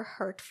said were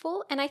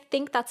hurtful. And I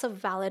think that's a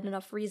valid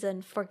enough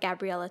reason for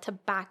Gabriella to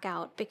back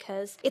out,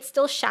 because it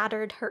still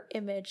shattered her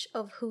image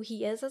of who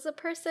he is as a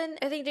person.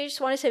 I think they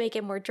just wanted to make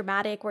it more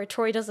dramatic, where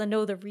Troy doesn't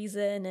know the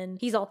reason and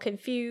he's all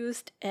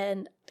confused,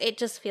 and it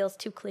just feels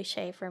too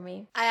cliche for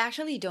me. I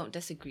actually don't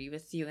disagree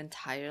with you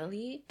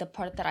entirely. The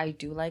part that I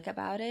do like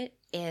about it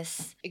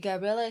is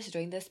Gabriella is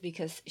doing this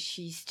because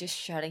she's just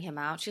shutting him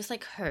out. She's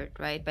hurt,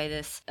 right, by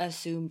this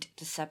assumed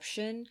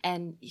deception,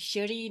 and she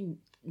already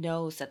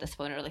knows at this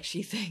point, or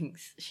she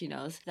thinks she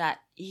knows, that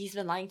he's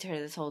been lying to her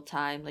this whole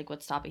time.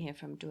 What's stopping him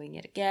from doing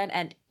it again?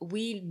 And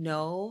we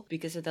know,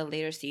 because of the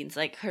later scenes,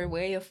 her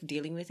way of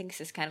dealing with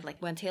things is kind of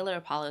when Taylor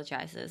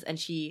apologizes and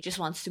she just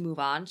wants to move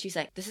on. She's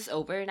like, this is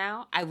over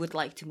now. I would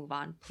like to move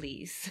on,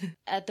 please.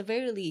 At the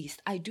very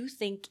least, I do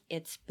think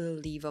it's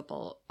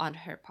believable on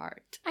her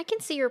part. I can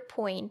see your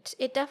point.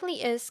 It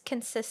definitely is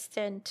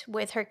consistent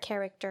with her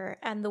character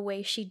and the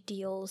way she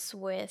deals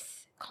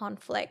with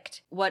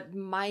conflict. What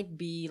might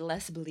be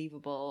less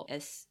believable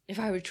is, if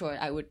I were Troy,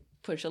 I would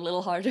push a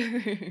little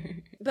harder.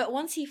 But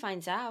once he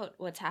finds out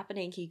what's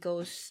happening, he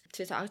goes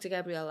to talk to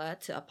Gabriella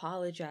to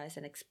apologize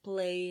and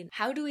explain.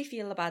 How do we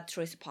feel about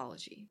Troy's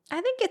apology?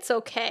 I think it's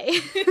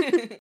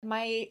okay.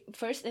 My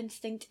first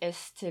instinct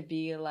is to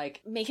be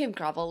make him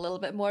grovel a little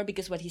bit more,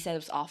 because what he said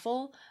was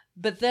awful.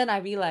 But then I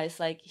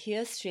realized, he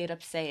is straight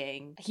up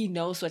saying he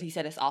knows what he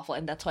said is awful,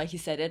 and that's why he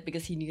said it,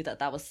 because he knew that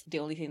that was the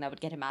only thing that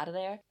would get him out of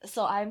there.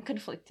 So I'm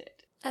conflicted.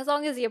 As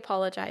long as he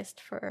apologized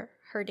for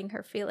hurting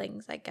her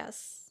feelings, I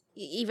guess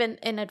even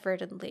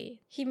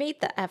inadvertently. He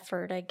made the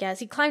effort, I guess.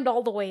 He climbed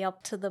all the way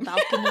up to the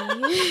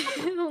balcony.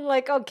 I'm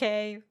like,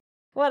 okay,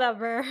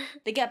 whatever.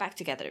 They get back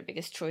together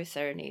because Troy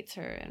serenades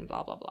her and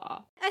blah, blah,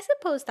 blah. I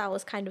suppose that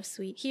was kind of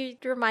sweet. He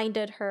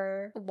reminded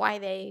her why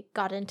they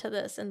got into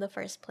this in the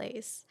first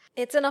place.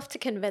 It's enough to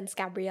convince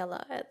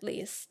Gabriella, at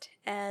least.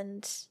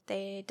 And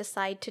they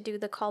decide to do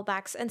the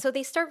callbacks. And so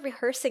they start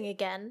rehearsing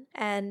again.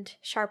 And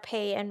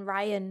Sharpay and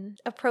Ryan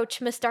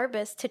approach Miss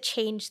Darbus to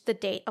change the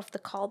date of the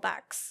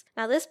callbacks.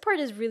 Now, this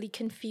part is really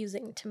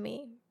confusing to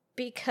me.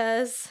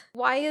 Because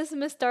why is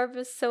Miss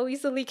Darbus so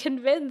easily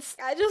convinced?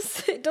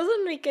 It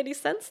doesn't make any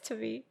sense to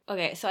me.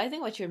 Okay, so I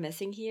think what you're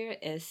missing here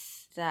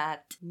is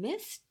that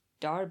Miss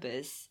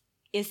Darbus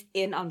is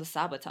in on the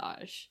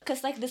sabotage.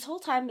 Because, like, this whole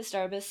time, Miss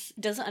Darbus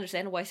doesn't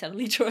understand why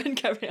suddenly Troy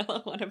and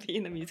Gabriella want to be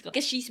in the musical.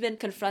 Because she's been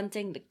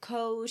confronting the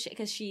coach,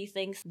 because she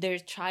thinks they're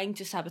trying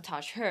to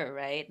sabotage her,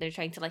 right? They're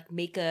trying to, like,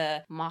 make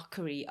a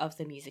mockery of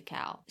the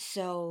musicale.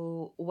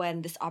 So,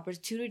 when this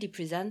opportunity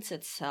presents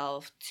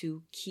itself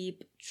to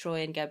keep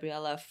Troy and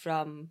Gabriella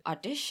from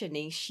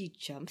auditioning, she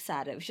jumps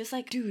at it. She's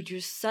like, dude, you're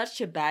such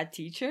a bad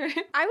teacher.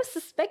 I was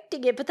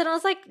suspecting it, but then I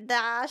was like,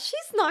 nah,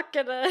 she's not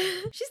gonna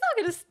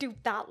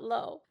stoop that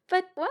low.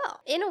 But,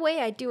 well, in a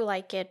way I do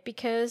like it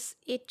because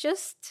it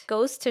just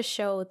goes to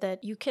show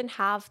that you can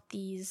have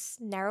these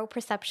narrow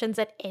perceptions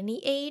at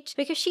any age,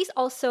 because she's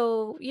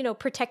also,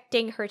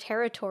 protecting her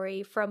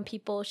territory from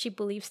people she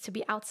believes to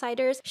be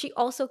outsiders. She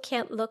also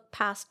can't look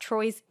past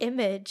Troy's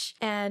image,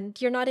 and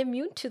you're not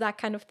immune to that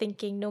kind of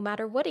thinking no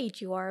matter what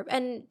age you are.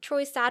 And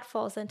Troy's dad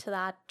falls into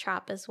that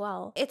trap as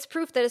well. It's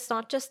proof that it's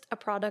not just a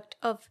product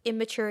of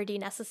immaturity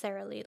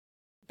necessarily.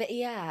 But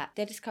yeah,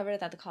 they discovered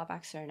that the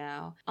callbacks are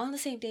now on the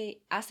same day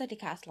as the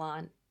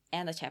decathlon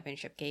and the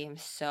championship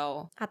games,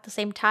 so at the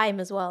same time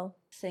as well.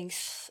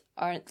 Things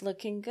aren't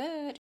looking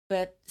good.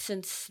 But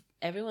since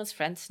everyone's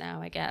friends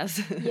now, I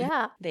guess.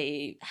 Yeah.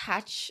 They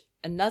hatch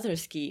another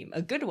scheme,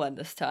 a good one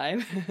this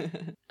time.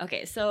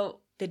 Okay,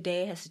 so the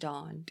day has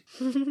dawned.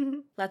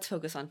 Let's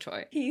focus on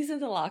Troy. He's in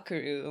the locker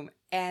room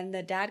and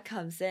the dad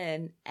comes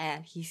in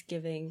and he's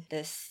giving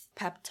this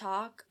pep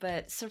talk.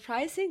 But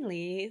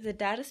surprisingly, the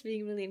dad is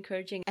being really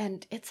encouraging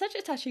and it's such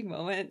a touching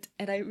moment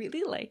and I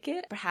really like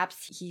it.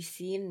 Perhaps he's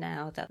seen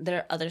now that there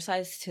are other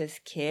sides to his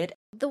kid.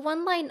 The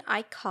one line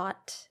I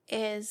caught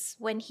is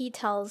when he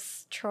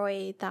tells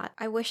Troy that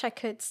I wish I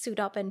could suit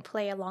up and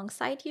play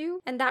alongside you.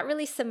 And that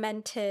really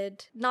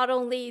cemented not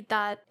only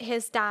that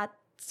his dad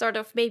sort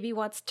of maybe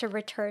wants to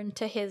return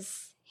to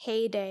his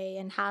heyday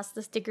and has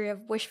this degree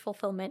of wish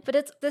fulfillment, but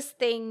it's this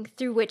thing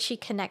through which he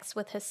connects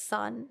with his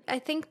son. I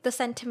think the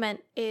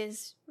sentiment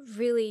is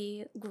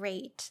really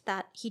great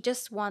that he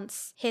just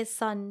wants his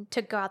son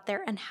to go out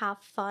there and have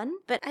fun,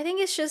 but I think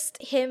it's just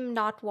him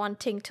not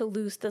wanting to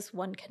lose this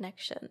one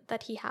connection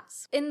that he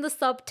has. In the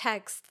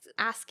subtext,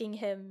 asking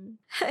him,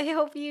 I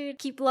hope you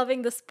keep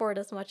loving the sport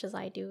as much as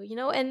I do,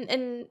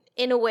 and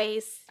in a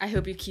way, I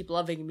hope you keep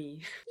loving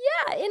me.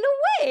 Yeah, in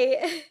a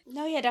way.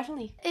 No, yeah,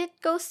 definitely.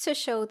 It goes to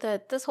show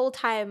that this whole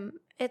time,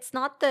 it's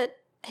not that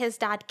his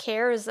dad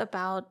cares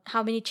about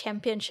how many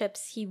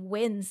championships he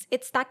wins.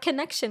 It's that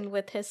connection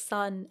with his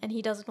son, and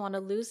he doesn't want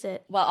to lose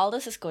it. While all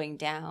this is going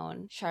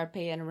down,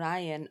 Sharpay and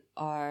Ryan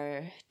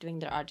are doing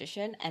their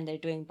audition, and they're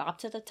doing Bop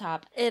to the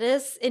Top. It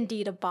is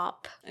indeed a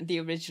bop. The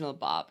original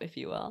bop, if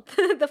you will.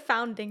 The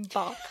founding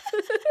bop.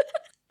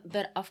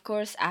 But of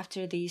course,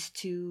 after these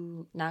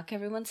two knock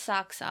everyone's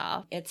socks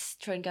off, it's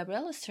Troy and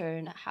Gabriella's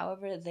turn.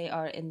 However, they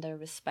are in their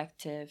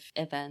respective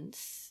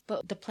events.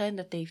 But the plan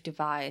that they've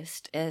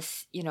devised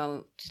is,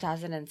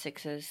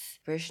 2006's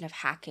version of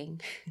hacking.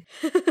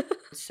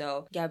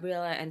 So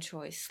Gabriella and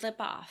Troy slip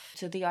off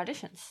to the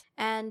auditions.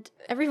 And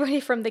everybody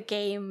from the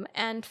game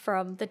and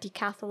from the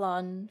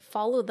decathlon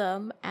follow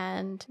them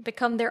and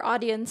become their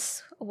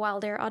audience while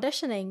they're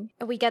auditioning.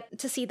 We get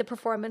to see the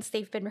performance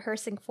they've been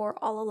rehearsing for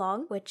all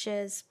along, which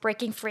is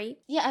Breaking Free.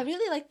 Yeah, I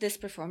really like this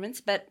performance,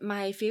 but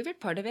my favorite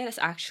part of it is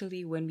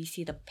actually when we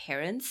see the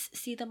parents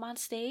see them on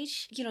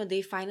stage.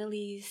 They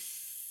finally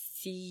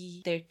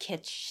see their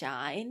kids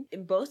shine.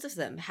 Both of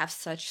them have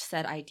such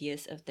set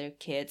ideas of their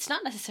kids.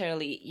 Not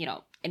necessarily,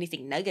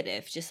 anything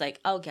negative. Just like,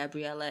 oh,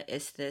 Gabriella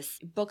is this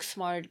book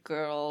smart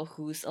girl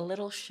who's a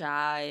little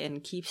shy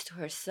and keeps to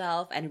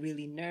herself and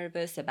really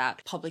nervous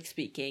about public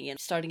speaking and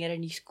starting at a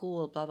new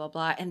school, blah, blah,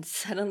 blah. And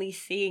suddenly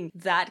seeing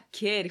that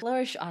kid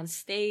flourish on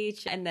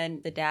stage. And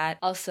then the dad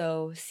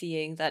also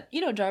seeing that,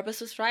 Darbus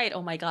was right.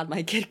 Oh my God,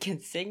 my kid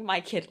can sing. My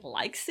kid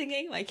likes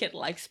singing. My kid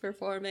likes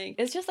performing.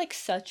 It's just like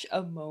such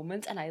a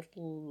moment and I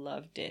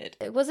loved it.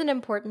 It was an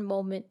important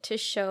moment to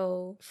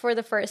show for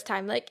the first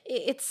time. Like,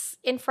 it's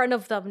in front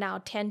of them now,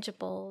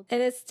 tangible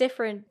and it's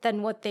different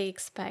than what they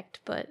expect,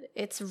 but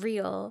it's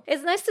real.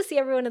 It's nice to see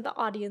everyone in the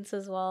audience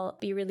as well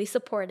be really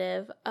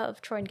supportive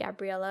of Troy and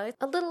Gabriella.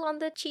 A little on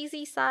the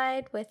cheesy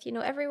side with,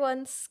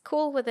 everyone's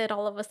cool with it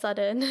all of a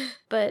sudden.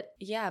 But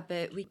yeah,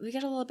 but we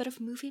get a little bit of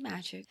movie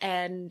magic.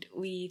 And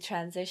we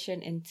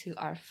transition into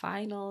our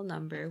final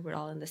number. We're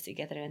all in this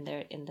together and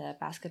they're in the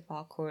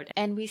basketball court.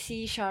 And we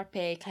see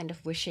Sharpay kind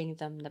of wishing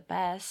them the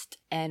best.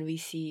 And we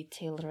see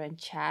Taylor and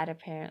Chad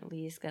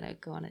apparently is gonna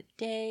go on a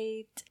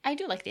date. I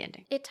do like the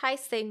ending. It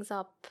ties things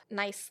up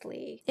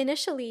nicely.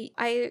 Initially,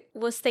 I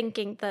was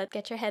thinking that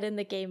Get Your Head in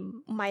the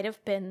Game might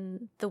have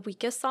been the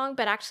weakest song,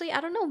 but actually,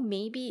 I don't know,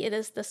 maybe it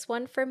is this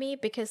one for me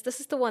because this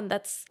is the one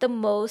that's the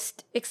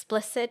most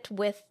explicit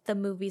with the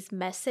movie's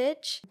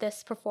message.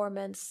 This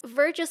performance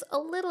verges a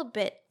little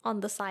bit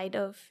on the side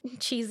of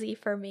cheesy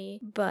for me,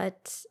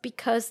 but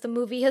because the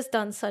movie has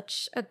done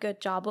such a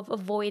good job of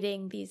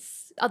avoiding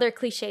these other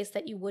cliches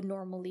that you would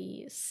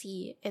normally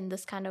see in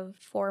this kind of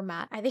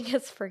format, I think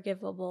it's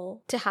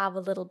forgivable to have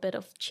a little bit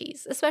of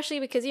cheese, especially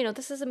because,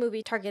 this is a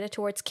movie targeted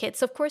towards kids.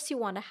 So of course you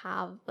want to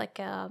have like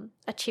a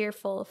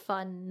cheerful,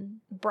 fun,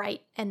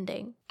 bright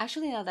ending.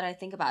 Actually, now that I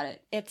think about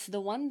it, it's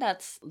the one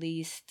that's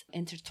least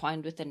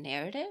intertwined with the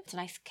narrative. It's a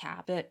nice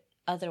cap, but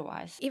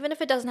otherwise, even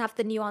if it doesn't have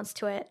the nuance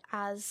to it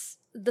as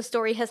the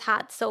story has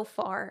had so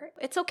far,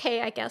 it's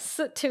okay, I guess,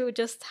 to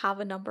just have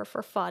a number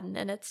for fun,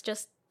 and it's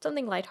just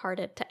something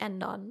lighthearted to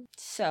end on.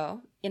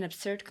 So, in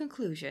absurd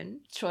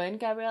conclusion, Troy and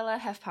Gabriella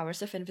have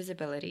powers of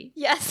invisibility.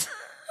 Yes.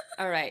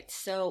 Alright,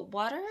 so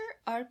what are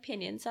our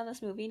opinions on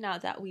this movie now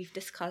that we've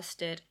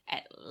discussed it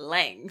at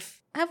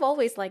length? I've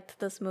always liked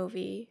this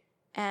movie,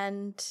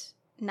 and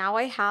now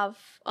I have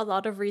a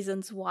lot of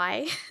reasons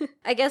why.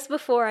 I guess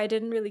before I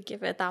didn't really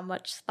give it that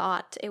much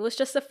thought. It was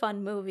just a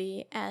fun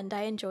movie and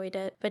I enjoyed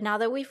it. But now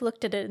that we've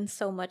looked at it in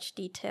so much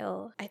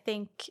detail, I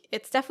think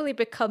it's definitely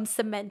become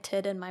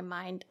cemented in my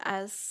mind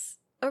as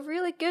a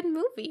really good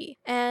movie.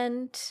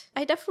 And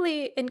I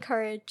definitely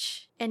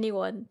encourage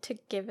anyone to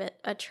give it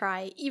a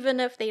try,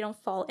 even if they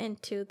don't fall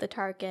into the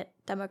target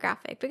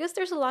demographic, because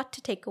there's a lot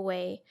to take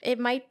away. It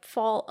might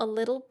fall a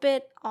little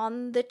bit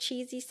on the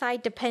cheesy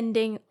side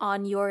depending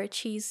on your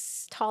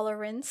cheese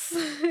tolerance,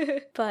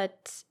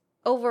 but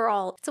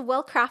overall, it's a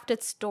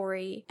well-crafted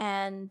story,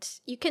 and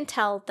you can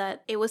tell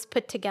that it was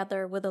put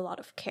together with a lot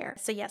of care.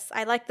 So yes,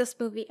 I like this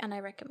movie and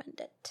I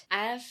recommend it.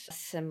 I have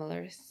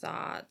similar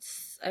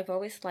thoughts. I've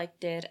always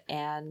liked it,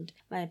 and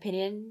my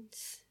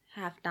opinions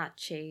have not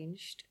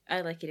changed.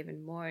 I like it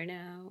even more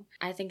now.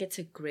 I think it's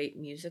a great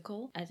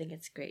musical. I think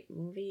it's a great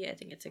movie. I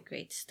think it's a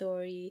great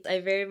story. I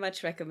very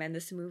much recommend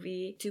this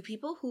movie to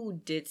people who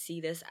did see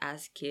this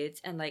as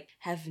kids and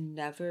have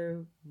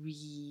never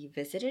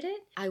revisited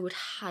it. I would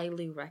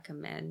highly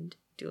recommend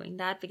doing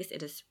that because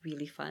it is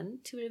really fun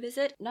to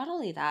revisit. Not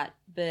only that,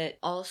 but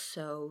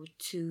also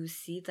to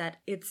see that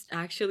it's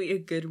actually a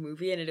good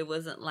movie and it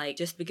wasn't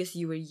just because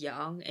you were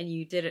young and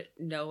you didn't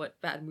know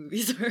what bad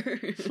movies were.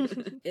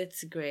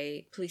 It's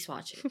great. Please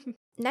watch it.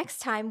 Next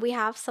time, we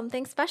have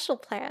something special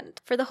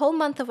planned. For the whole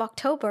month of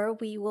October,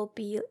 we will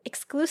be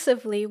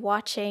exclusively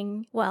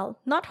watching, well,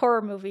 not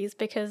horror movies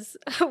because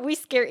we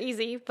scare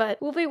easy, but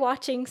we'll be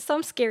watching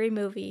some scary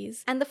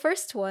movies. And the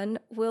first one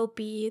will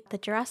be the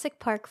Jurassic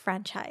Park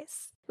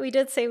franchise. We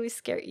did say we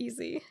scare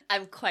easy.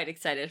 I'm quite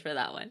excited for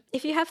that one.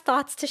 If you have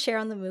thoughts to share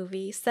on the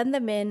movie, send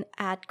them in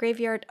at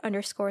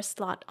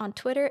graveyard_slot on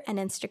Twitter and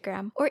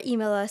Instagram, or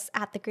email us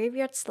at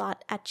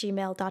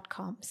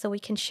thegraveyardslot@gmail.com so we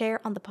can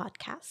share on the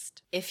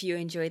podcast. If you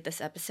enjoyed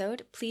this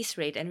episode, please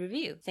rate and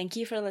review. Thank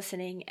you for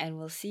listening, and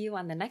we'll see you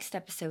on the next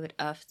episode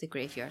of The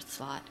Graveyard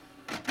Slot.